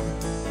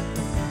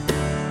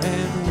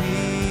 and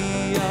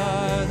we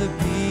are the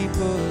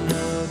people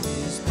of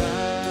His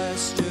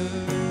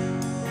pasture,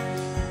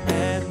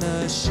 and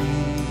the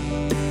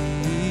sheep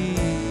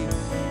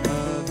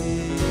of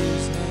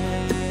His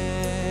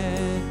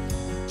hand,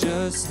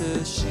 just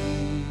the sheep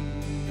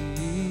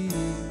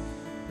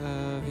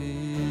of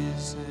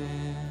His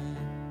hand.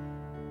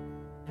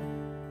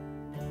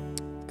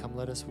 Come,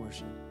 let us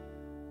worship.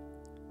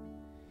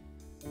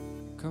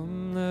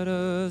 Come, let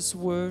us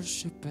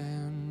worship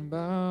and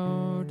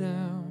bow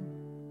down.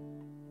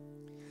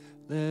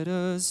 Let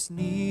us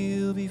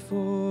kneel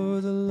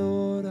before the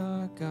Lord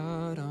our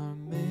God, our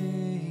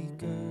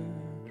Maker.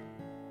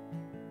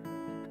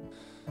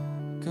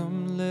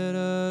 Come, let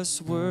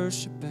us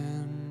worship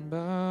and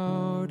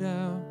bow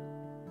down.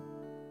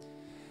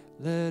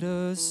 Let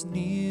us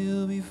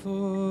kneel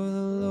before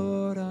the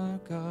Lord our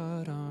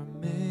God, our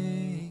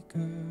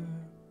Maker.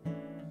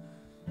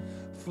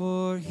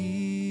 For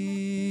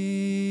He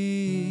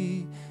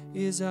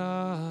is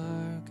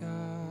our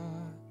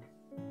God,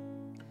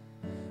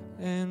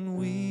 and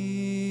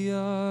we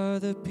are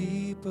the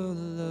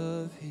people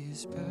of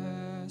His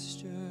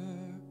pasture,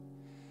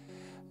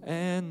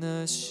 and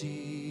the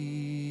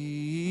sheep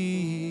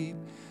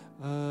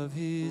of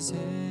His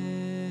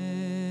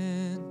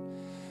hand,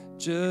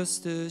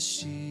 just a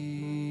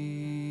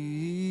sheep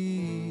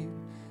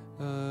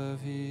of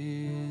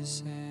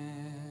His hand.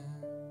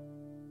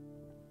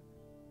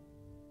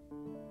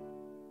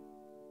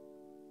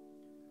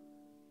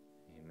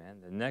 Amen.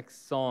 The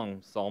next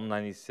song, Psalm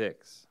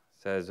 96,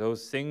 says, "Oh,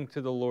 sing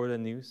to the Lord a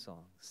new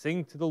song.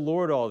 Sing to the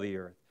Lord, all the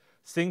earth.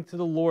 Sing to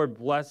the Lord,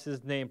 bless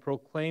His name.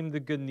 Proclaim the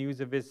good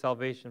news of His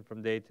salvation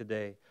from day to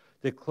day.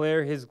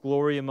 Declare His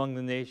glory among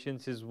the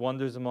nations, His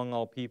wonders among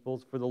all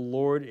peoples. For the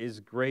Lord is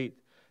great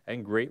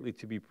and greatly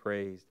to be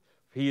praised.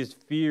 He is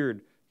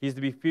feared. He is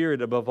to be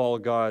feared above all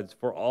gods.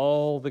 For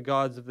all the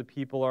gods of the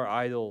people are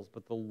idols,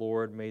 but the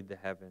Lord made the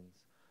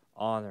heavens.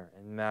 Honor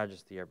and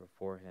majesty are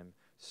before Him.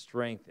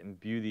 Strength and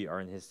beauty are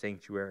in His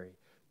sanctuary.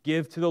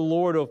 Give to the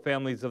Lord, O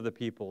families of the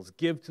peoples.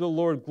 Give to the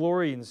Lord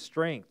glory and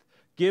strength.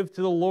 Give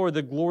to the Lord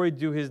the glory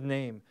due His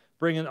name.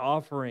 Bring an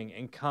offering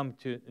and come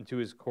into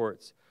His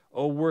courts.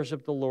 O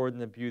worship the Lord in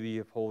the beauty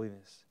of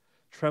holiness.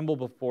 Tremble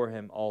before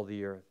Him, all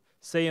the earth.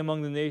 Say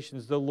among the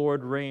nations, the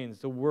Lord reigns.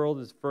 The world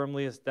is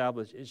firmly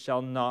established. It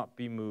shall not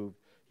be moved.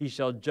 He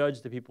shall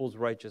judge the peoples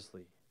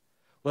righteously.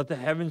 Let the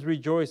heavens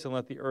rejoice and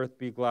let the earth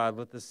be glad.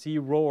 Let the sea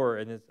roar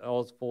in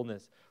all its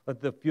fullness.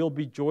 Let the field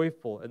be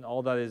joyful and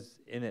all that is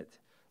in it.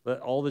 Then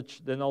all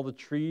the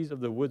trees of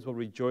the woods will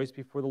rejoice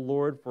before the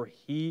Lord, for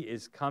He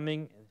is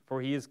coming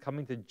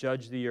to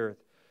judge the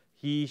earth.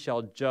 He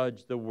shall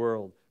judge the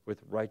world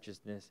with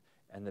righteousness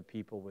and the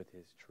people with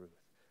His truth."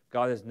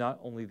 God is not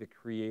only the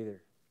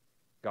creator,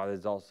 God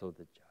is also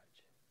the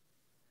judge.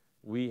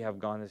 We have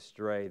gone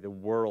astray. The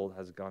world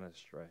has gone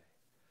astray.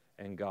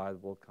 And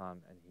God will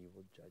come and He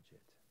will judge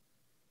it.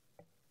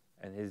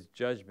 And His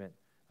judgment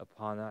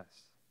upon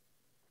us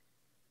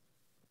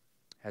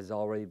has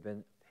already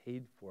been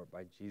paid for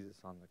by Jesus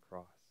on the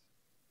cross.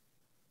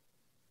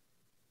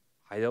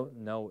 I don't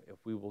know if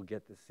we will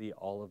get to see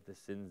all of the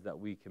sins that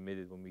we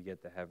committed when we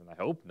get to heaven. I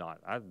hope not.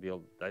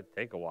 That'd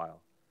take a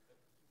while.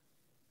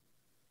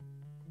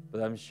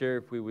 But I'm sure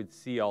if we would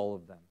see all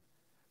of them,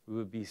 we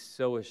would be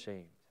so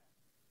ashamed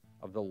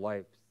of the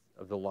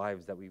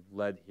lives that we've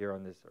led here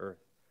on this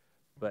earth.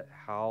 But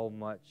how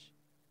much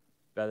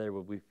better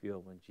would we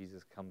feel when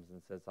Jesus comes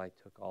and says, I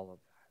took all of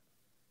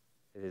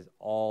that. It is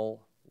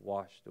all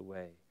washed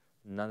away.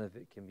 None of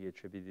it can be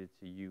attributed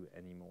to you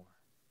anymore.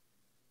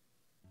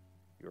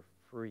 You're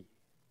free.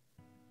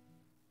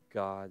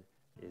 God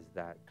is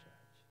that judge.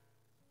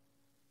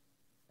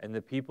 And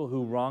the people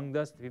who wronged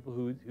us, the people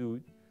who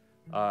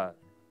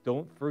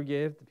don't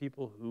forgive, the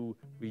people who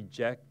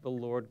reject the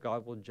Lord,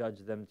 God will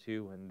judge them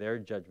too, and their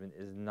judgment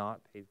is not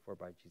paid for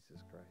by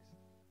Jesus Christ.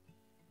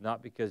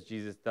 Not because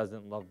Jesus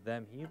doesn't love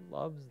them. He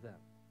loves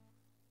them.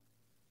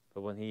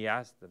 But when he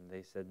asked them,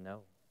 they said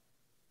no.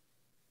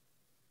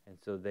 And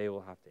so they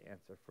will have to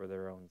answer for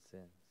their own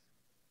sins.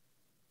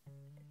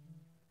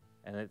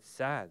 And it's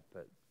sad,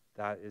 but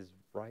that is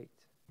right.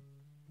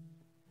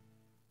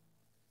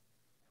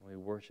 And we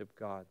worship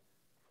God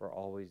for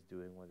always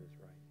doing what is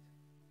right,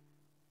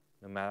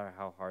 no matter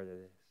how hard it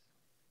is.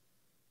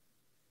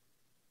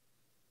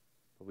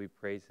 But we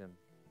praise him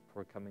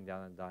for coming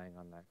down and dying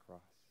on that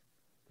cross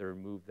to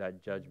remove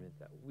that judgment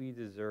that we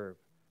deserve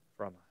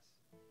from us.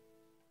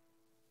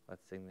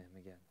 Let's sing to him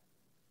again.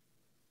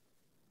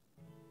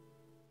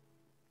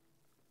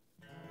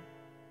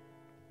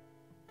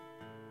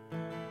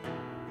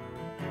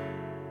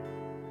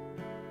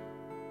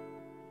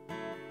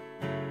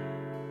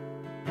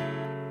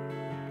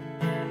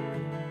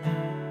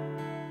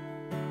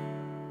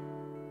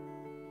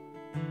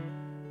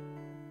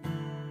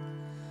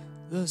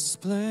 The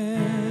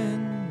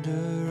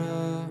splendor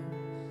of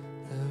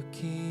the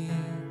King,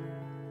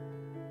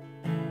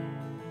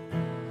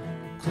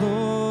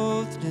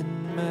 clothed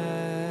in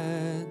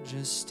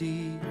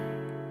majesty,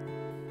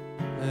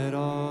 let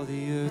all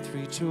the earth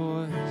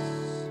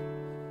rejoice,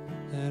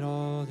 let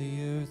all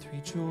the earth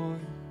rejoice.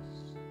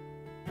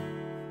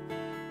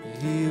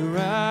 He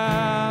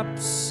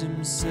wraps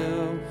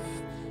himself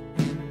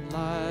in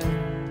light,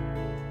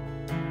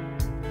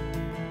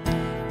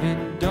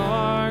 and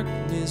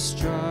darkness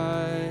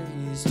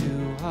tries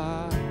to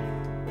hide,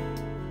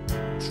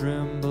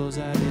 trembles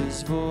at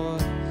his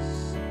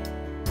voice,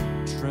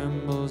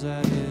 trembles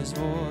at his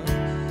voice.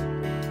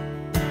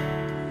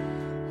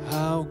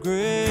 How great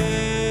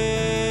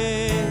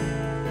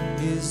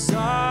is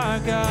our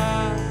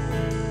God?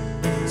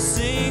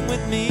 Sing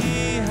with me,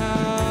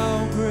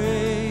 how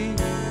great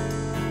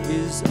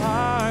is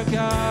our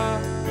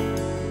God?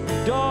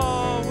 And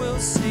all will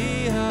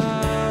see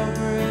how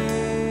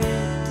great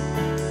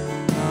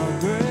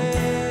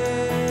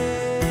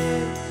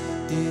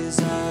is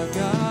our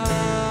God.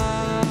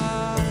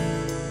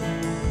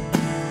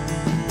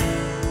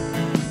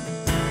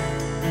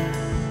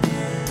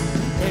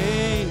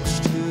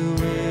 Age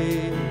to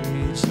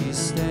age he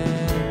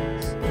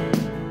stands,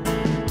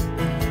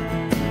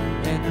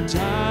 and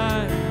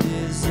time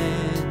is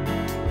in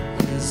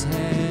his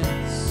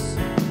hands.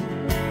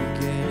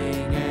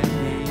 Beginning and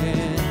the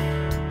end,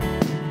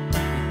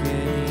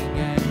 beginning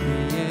and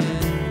the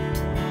end.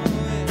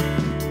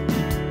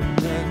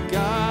 The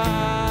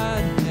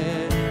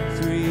Godhead,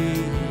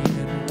 three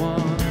in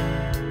one.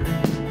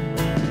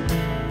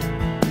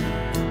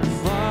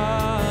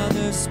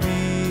 Father,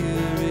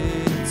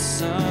 Spirit,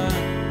 Son,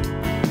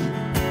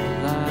 the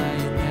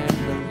Lion and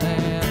the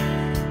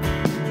Lamb,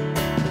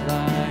 the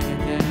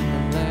Lion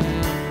and the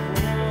Lamb.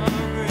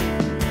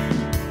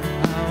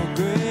 How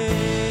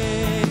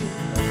great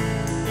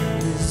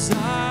is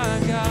our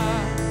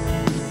God?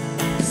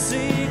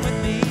 Sing with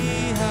me,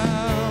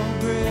 how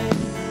great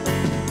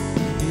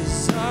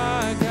is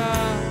our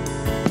God?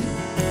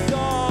 And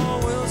all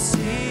will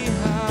see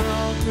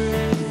how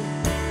great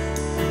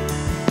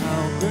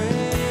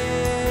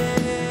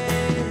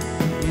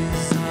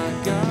is our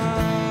God.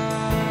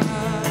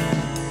 Name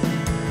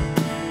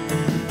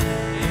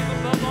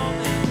above all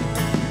names,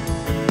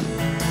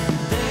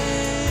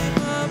 name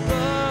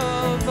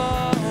above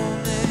all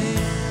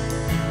names.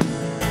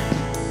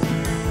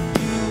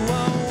 You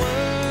are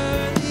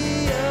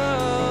worthy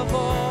of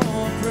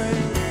all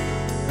praise,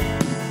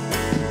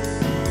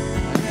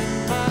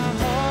 and my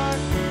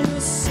heart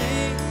will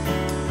sing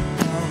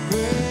how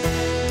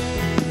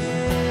great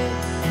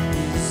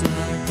is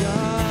our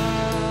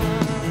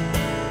God.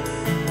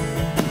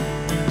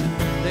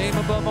 Name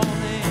above all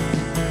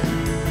names,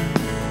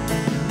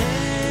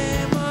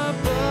 name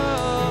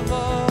above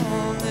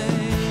all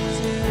names.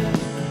 Yeah.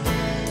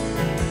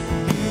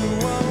 You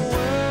are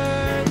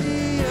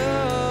worthy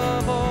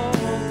of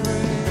all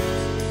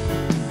praise,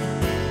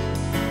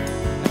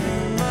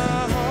 and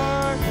my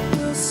heart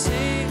will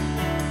sing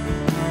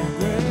how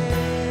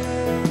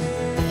great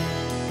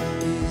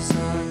is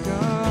our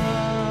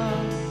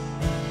God.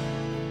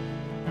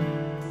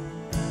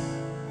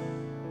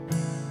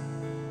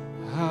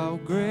 How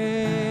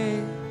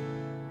great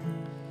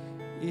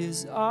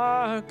is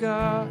our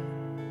God?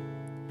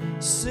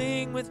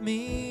 Sing with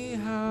me,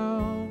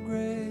 how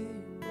great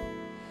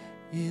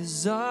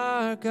is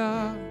our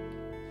God,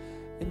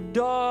 and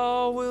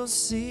all will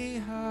see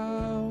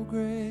how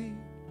great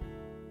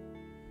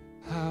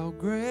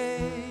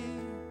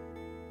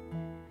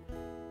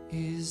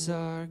is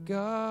our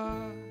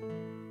God.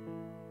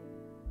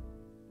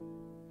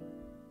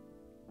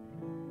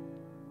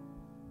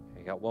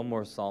 I got one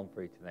more psalm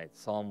for you tonight,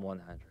 Psalm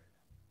 100.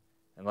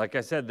 And like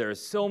I said, there are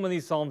so many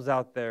psalms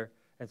out there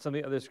and so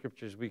many other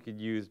scriptures we could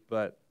use,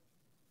 but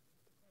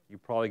you're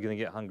probably going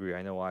to get hungry.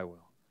 I know I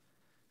will.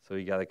 So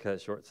you got to cut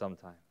it short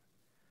sometime.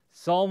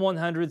 Psalm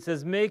 100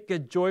 says, "Make a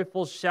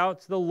joyful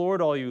shout to the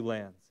Lord, all you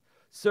lands.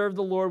 Serve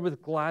the Lord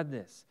with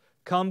gladness.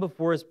 Come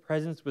before his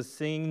presence with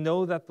singing.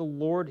 Know that the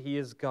Lord, he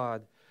is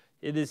God.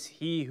 It is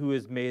he who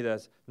has made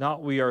us,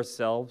 not we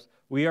ourselves.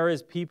 We are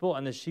his people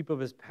and the sheep of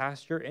his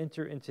pasture.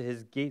 Enter into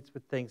his gates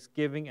with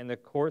thanksgiving and the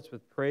courts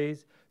with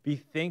praise. Be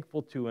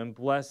thankful to him.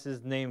 Bless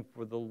his name,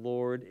 for the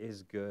Lord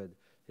is good.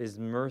 His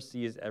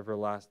mercy is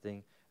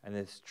everlasting, and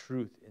his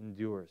truth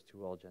endures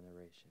to all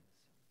generations."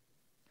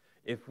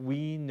 If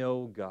we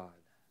know God,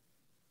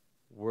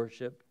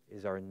 worship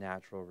is our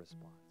natural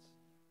response.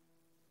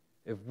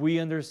 If we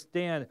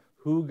understand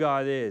who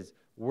God is,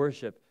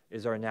 worship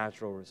is our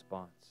natural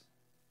response.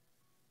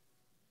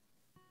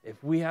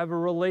 If we have a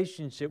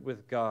relationship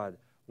with God,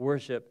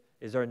 worship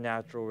is our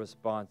natural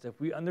response.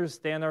 If we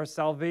understand our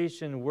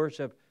salvation,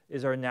 worship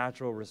is our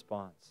natural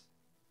response.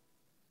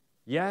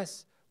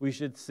 Yes, we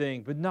should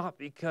sing, but not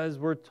because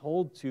we're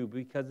told to,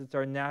 because it's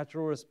our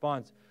natural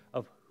response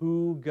of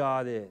who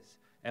God is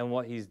and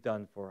what he's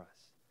done for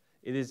us.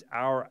 It is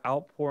our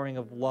outpouring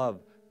of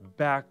love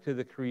back to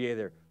the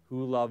Creator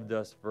who loved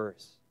us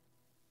first,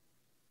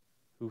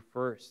 who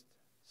first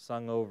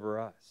sung over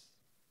us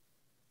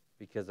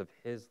because of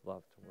his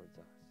love towards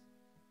us.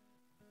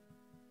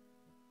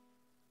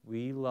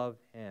 We love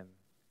him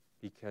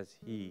because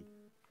he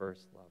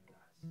first loved us.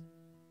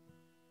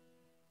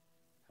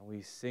 And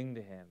we sing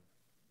to him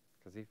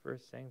because he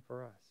first sang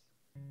for us.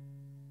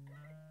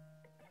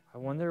 I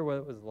wonder what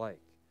it was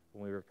like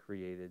when we were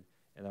created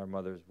in our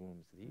mother's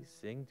wombs. Did he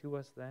sing to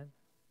us then?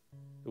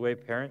 The way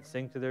parents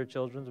sing to their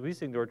children, we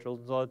sing to our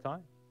children all the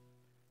time.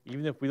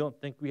 Even if we don't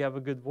think we have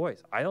a good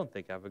voice. I don't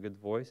think I have a good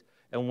voice.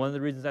 And one of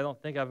the reasons I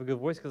don't think I have a good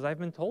voice is because I've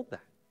been told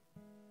that.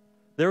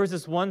 There was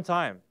this one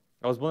time,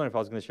 I was wondering if I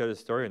was going to share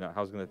this story or not,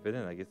 how it was going to fit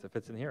in. I guess it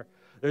fits in here.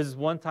 There's this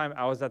one time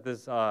I was at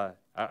this, I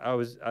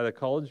was at a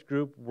college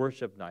group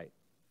worship night.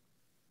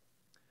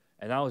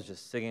 And I was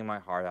just singing my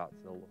heart out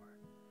to the Lord.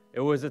 It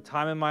was a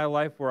time in my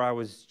life where I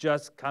was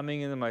just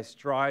coming into my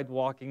stride,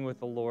 walking with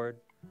the Lord,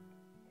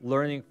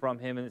 learning from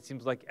him. And it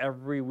seems like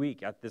every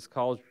week at this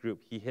college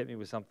group, he hit me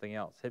with something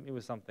else,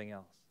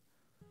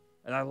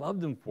 And I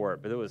loved him for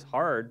it, but it was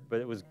hard,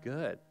 but it was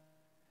good.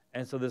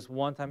 And so this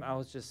one time I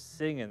was just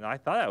singing, and I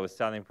thought I was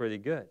sounding pretty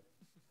good.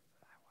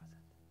 But I wasn't.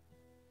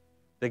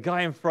 The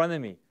guy in front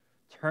of me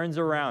turns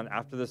around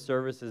after the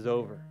service is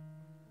over,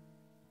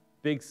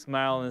 big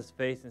smile on his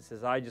face, and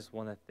says, "I just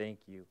want to thank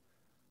you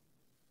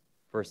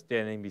for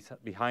standing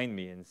behind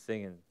me and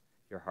singing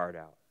your heart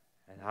out."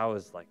 And I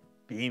was like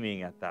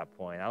beaming at that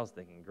point. I was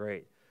thinking,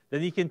 great. Then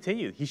he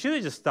continued. He should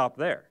have just stopped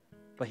there,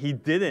 but he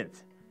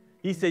didn't.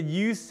 He said,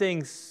 "You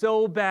sing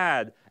so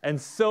bad and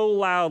so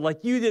loud,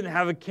 like you didn't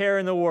have a care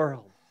in the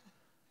world."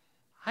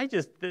 I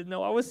just didn't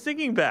know I was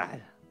singing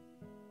bad.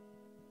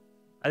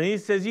 And he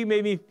says, "You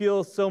made me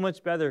feel so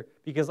much better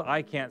because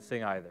I can't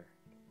sing either."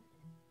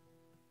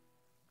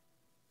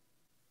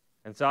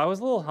 And so I was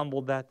a little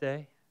humbled that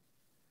day.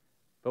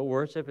 But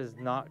worship is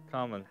not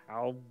common.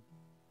 How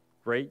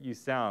great you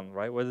sound,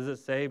 right? What does it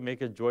say?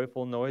 Make a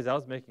joyful noise. I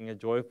was making a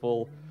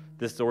joyful,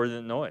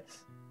 disordinate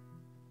noise.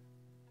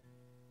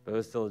 But it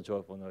was still a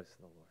joyful noise to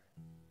the Lord.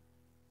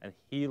 And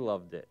he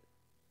loved it.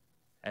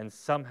 And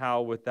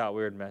somehow with that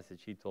weird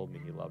message, he told me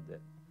he loved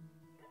it.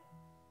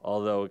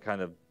 Although it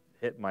kind of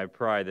hit my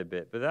pride a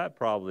bit. But that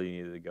probably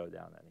needed to go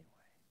down anyway.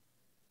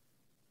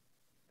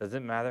 Does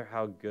it matter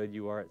how good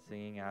you are at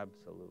singing?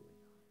 Absolutely.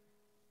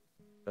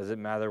 Does it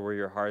matter where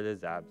your heart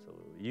is?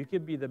 Absolutely. You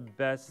could be the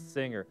best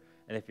singer,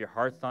 and if your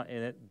heart's not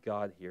in it,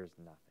 God hears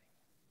nothing.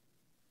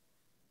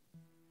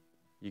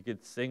 You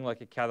could sing like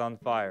a cat on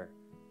fire,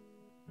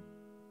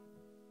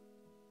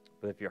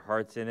 but if your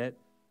heart's in it,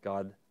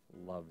 God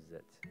loves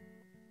it.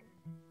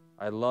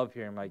 I love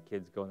hearing my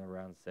kids going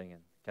around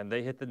singing. Can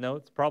they hit the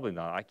notes? Probably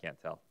not. I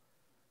can't tell.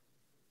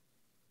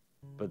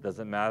 But does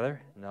it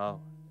matter?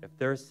 No. If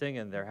they're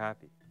singing, they're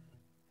happy,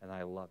 and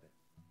I love it.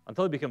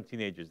 Until they become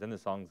teenagers, then the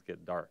songs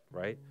get dark,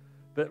 right?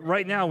 But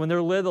right now, when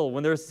they're little,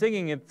 when they're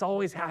singing, it's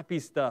always happy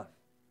stuff.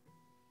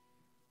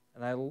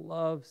 And I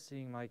love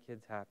seeing my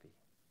kids happy.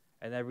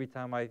 And every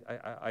time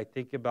I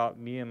think about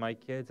me and my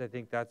kids, I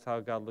think that's how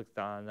God looks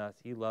down on us.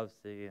 He loves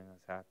seeing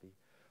us happy.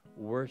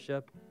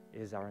 Worship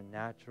is our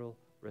natural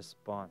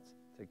response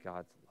to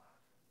God's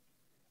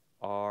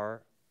love.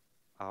 Are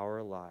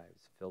our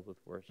lives filled with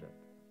worship?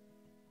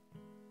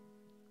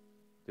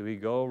 Do we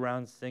go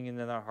around singing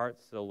in our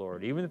hearts to the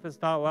Lord? Even if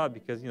it's not loud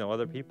because,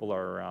 other people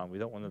are around. We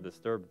don't want to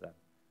disturb them.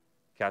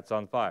 Cat's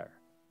on fire,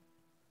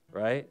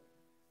 right?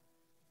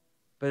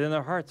 But in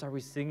our hearts, are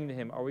we singing to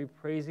him? Are we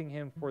praising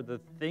him for the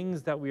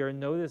things that we are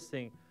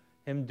noticing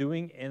him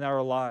doing in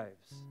our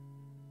lives?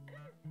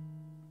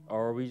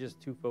 Or are we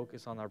just too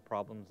focused on our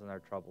problems and our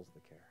troubles to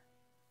care?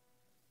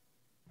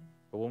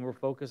 But when we're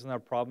focused on our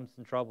problems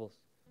and troubles,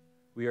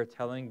 we are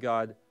telling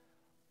God,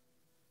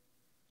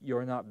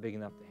 you're not big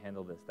enough to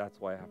handle this. That's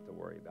why I have to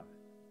worry about it.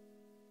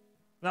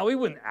 Now, we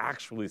wouldn't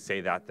actually say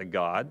that to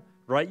God,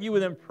 right? You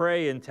wouldn't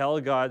pray and tell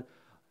God,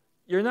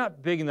 you're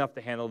not big enough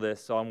to handle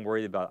this, so I'm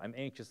worried about it. I'm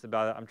anxious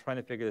about it. I'm trying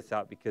to figure this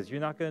out because you're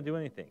not going to do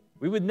anything.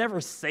 We would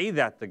never say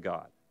that to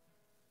God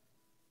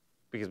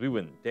because we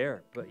wouldn't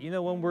dare. But, you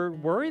know, when we're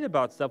worried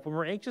about stuff, when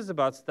we're anxious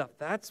about stuff,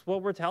 that's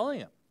what we're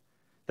telling him.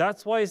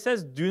 That's why he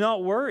says, do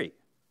not worry.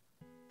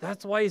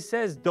 That's why he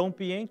says, don't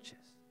be anxious.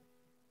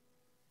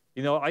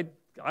 You know,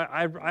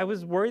 I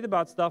was worried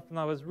about stuff, and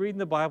I was reading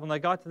the Bible, and I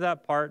got to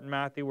that part in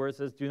Matthew where it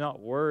says, do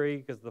not worry,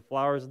 because the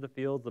flowers of the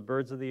fields, the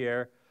birds of the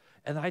air.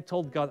 And I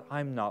told God,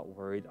 I'm not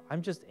worried.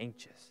 I'm just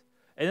anxious.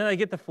 And then I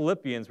get to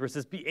Philippians where it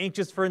says, be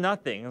anxious for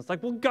nothing. And it's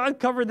like, well, God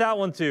covered that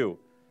one too.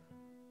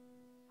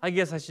 I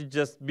guess I should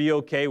just be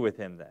okay with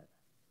him then.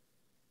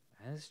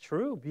 And it's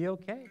true, be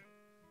okay.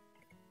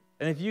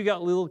 And if you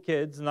got little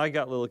kids, and I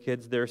got little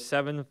kids, they're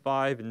 7,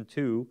 5, and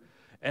 2,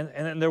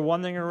 and they're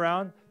wandering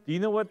around, do you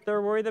know what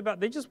they're worried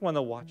about? They just want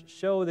to watch a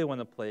show. They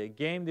want to play a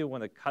game. They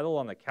want to cuddle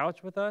on the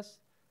couch with us.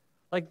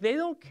 Like, they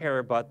don't care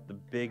about the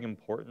big,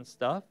 important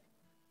stuff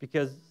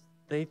because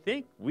they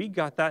think we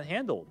got that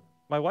handled,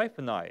 my wife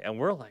and I. And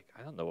we're like,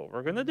 I don't know what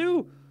we're going to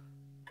do.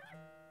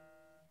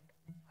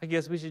 I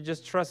guess we should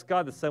just trust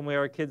God the same way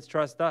our kids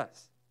trust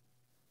us.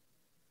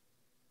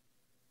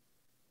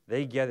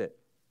 They get it,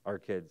 our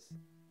kids.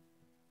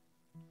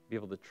 Be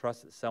able to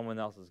trust that someone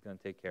else is going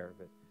to take care of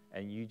it.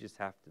 And you just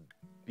have to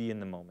be in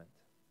the moment.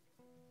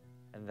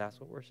 And that's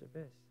what worship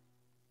is.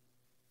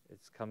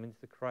 It's coming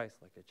to Christ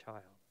like a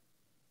child.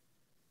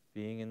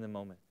 Being in the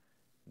moment.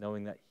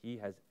 Knowing that he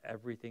has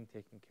everything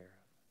taken care of.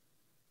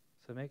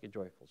 So make a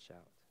joyful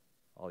shout,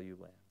 all you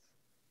lands.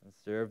 And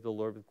serve the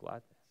Lord with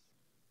gladness.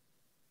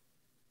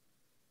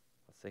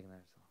 Let's sing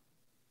another song.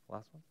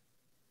 Last one?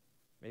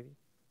 Maybe?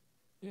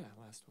 Yeah,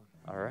 last one.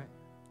 All right.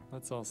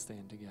 Let's all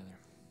stand together.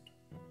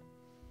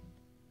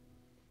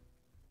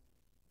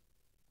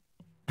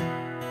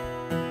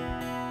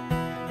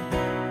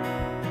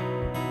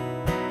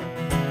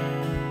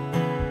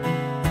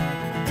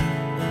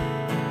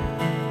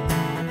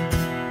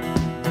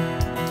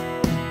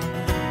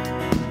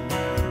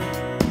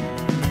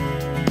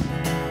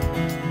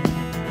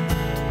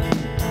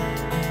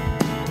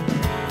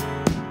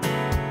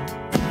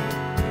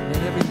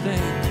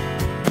 Everything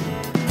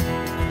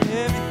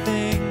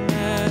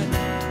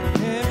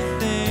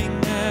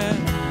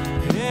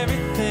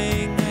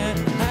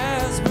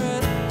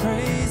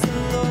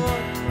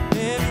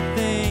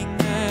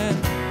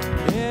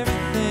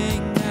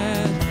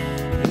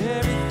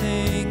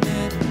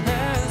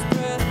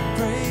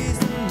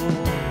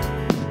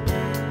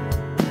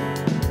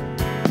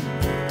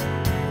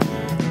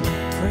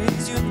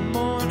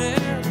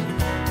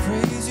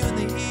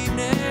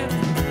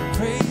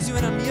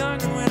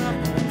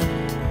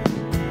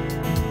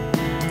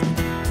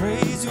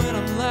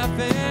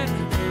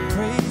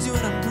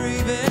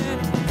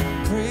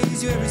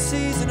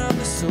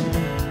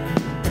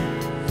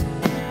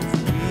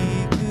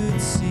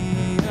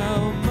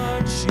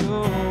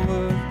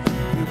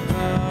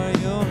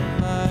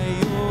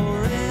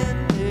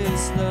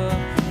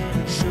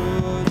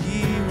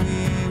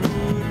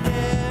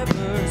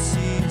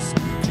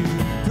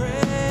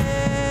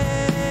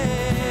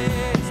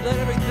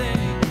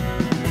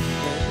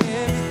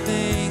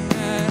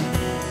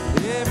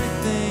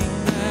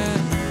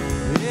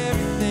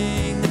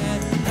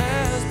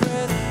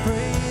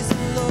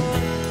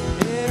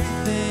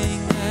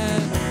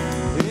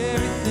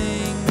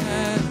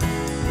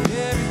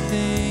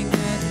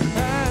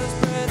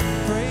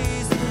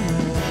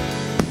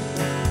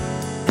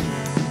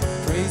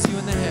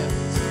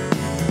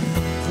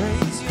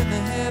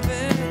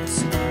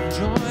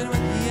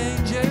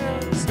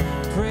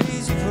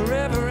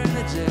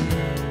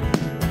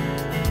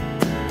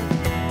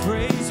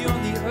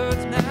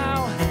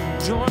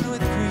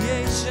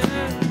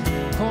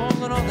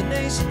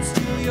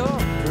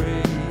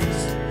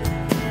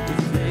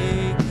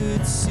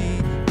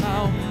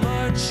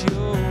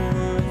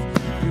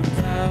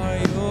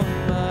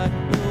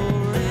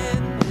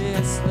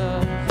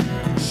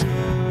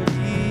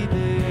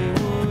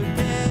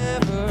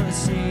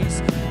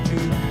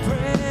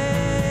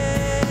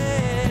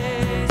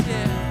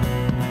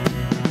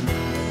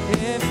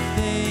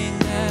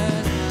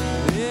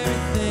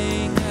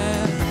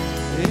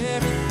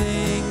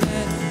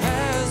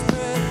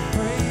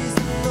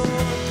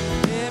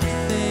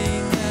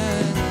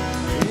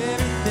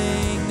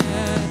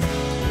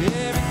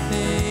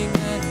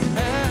that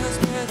has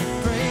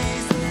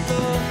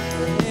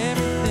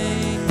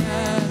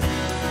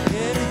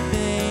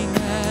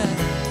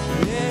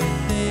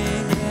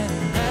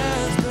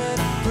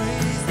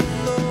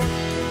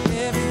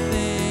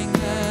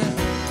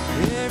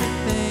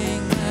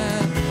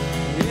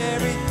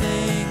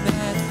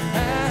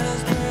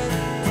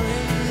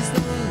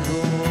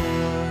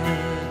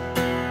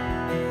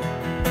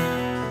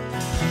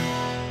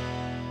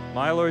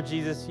Lord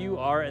Jesus, you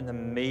are an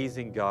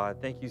amazing God.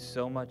 Thank you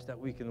so much that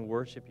we can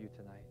worship you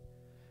tonight.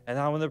 And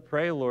I want to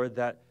pray, Lord,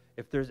 that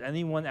if there's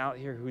anyone out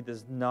here who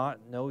does not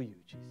know you,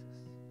 Jesus,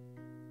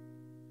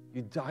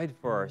 you died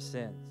for our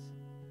sins.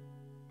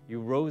 You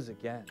rose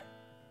again,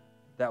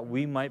 that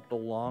we might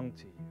belong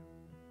to you.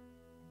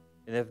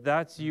 And if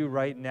that's you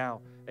right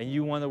now, and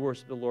you want to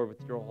worship the Lord with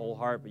your whole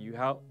heart, but you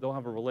don't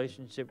have a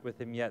relationship with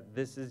him yet,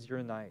 this is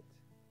your night.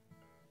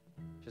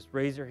 Just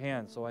raise your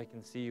hand so I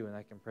can see you and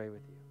I can pray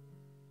with you.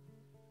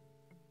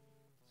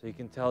 So you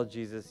can tell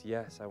Jesus,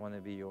 yes, I want to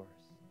be yours.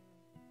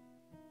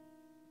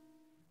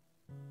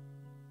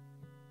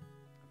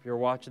 If you're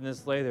watching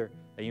this later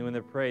and you want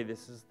to pray,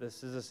 this is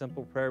a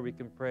simple prayer we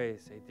can pray.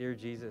 Say, dear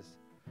Jesus,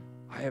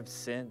 I have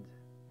sinned.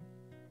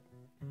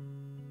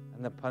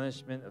 And the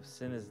punishment of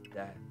sin is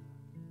death.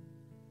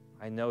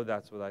 I know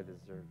that's what I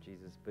deserve,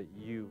 Jesus, but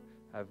you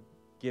have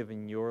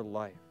given your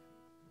life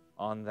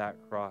on that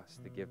cross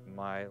to give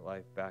my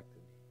life back to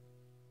me.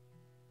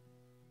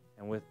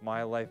 And with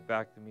my life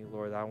back to me,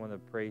 Lord, I want to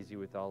praise you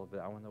with all of it.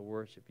 I want to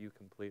worship you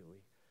completely.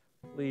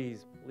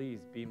 Please, please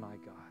be my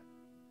God.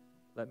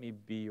 Let me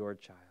be your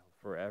child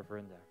forever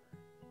and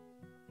ever.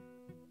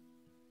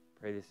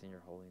 Pray this in your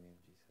holy name,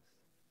 Jesus.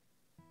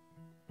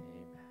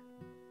 Amen.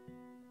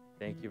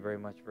 Thank you very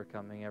much for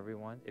coming,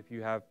 everyone. If you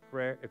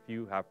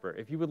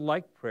would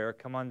like prayer,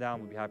 come on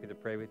down. We'll be happy to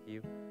pray with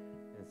you.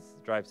 And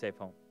drive safe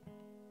home.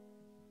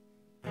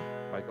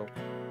 Michael?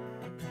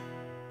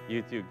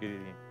 You too. Good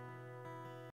evening.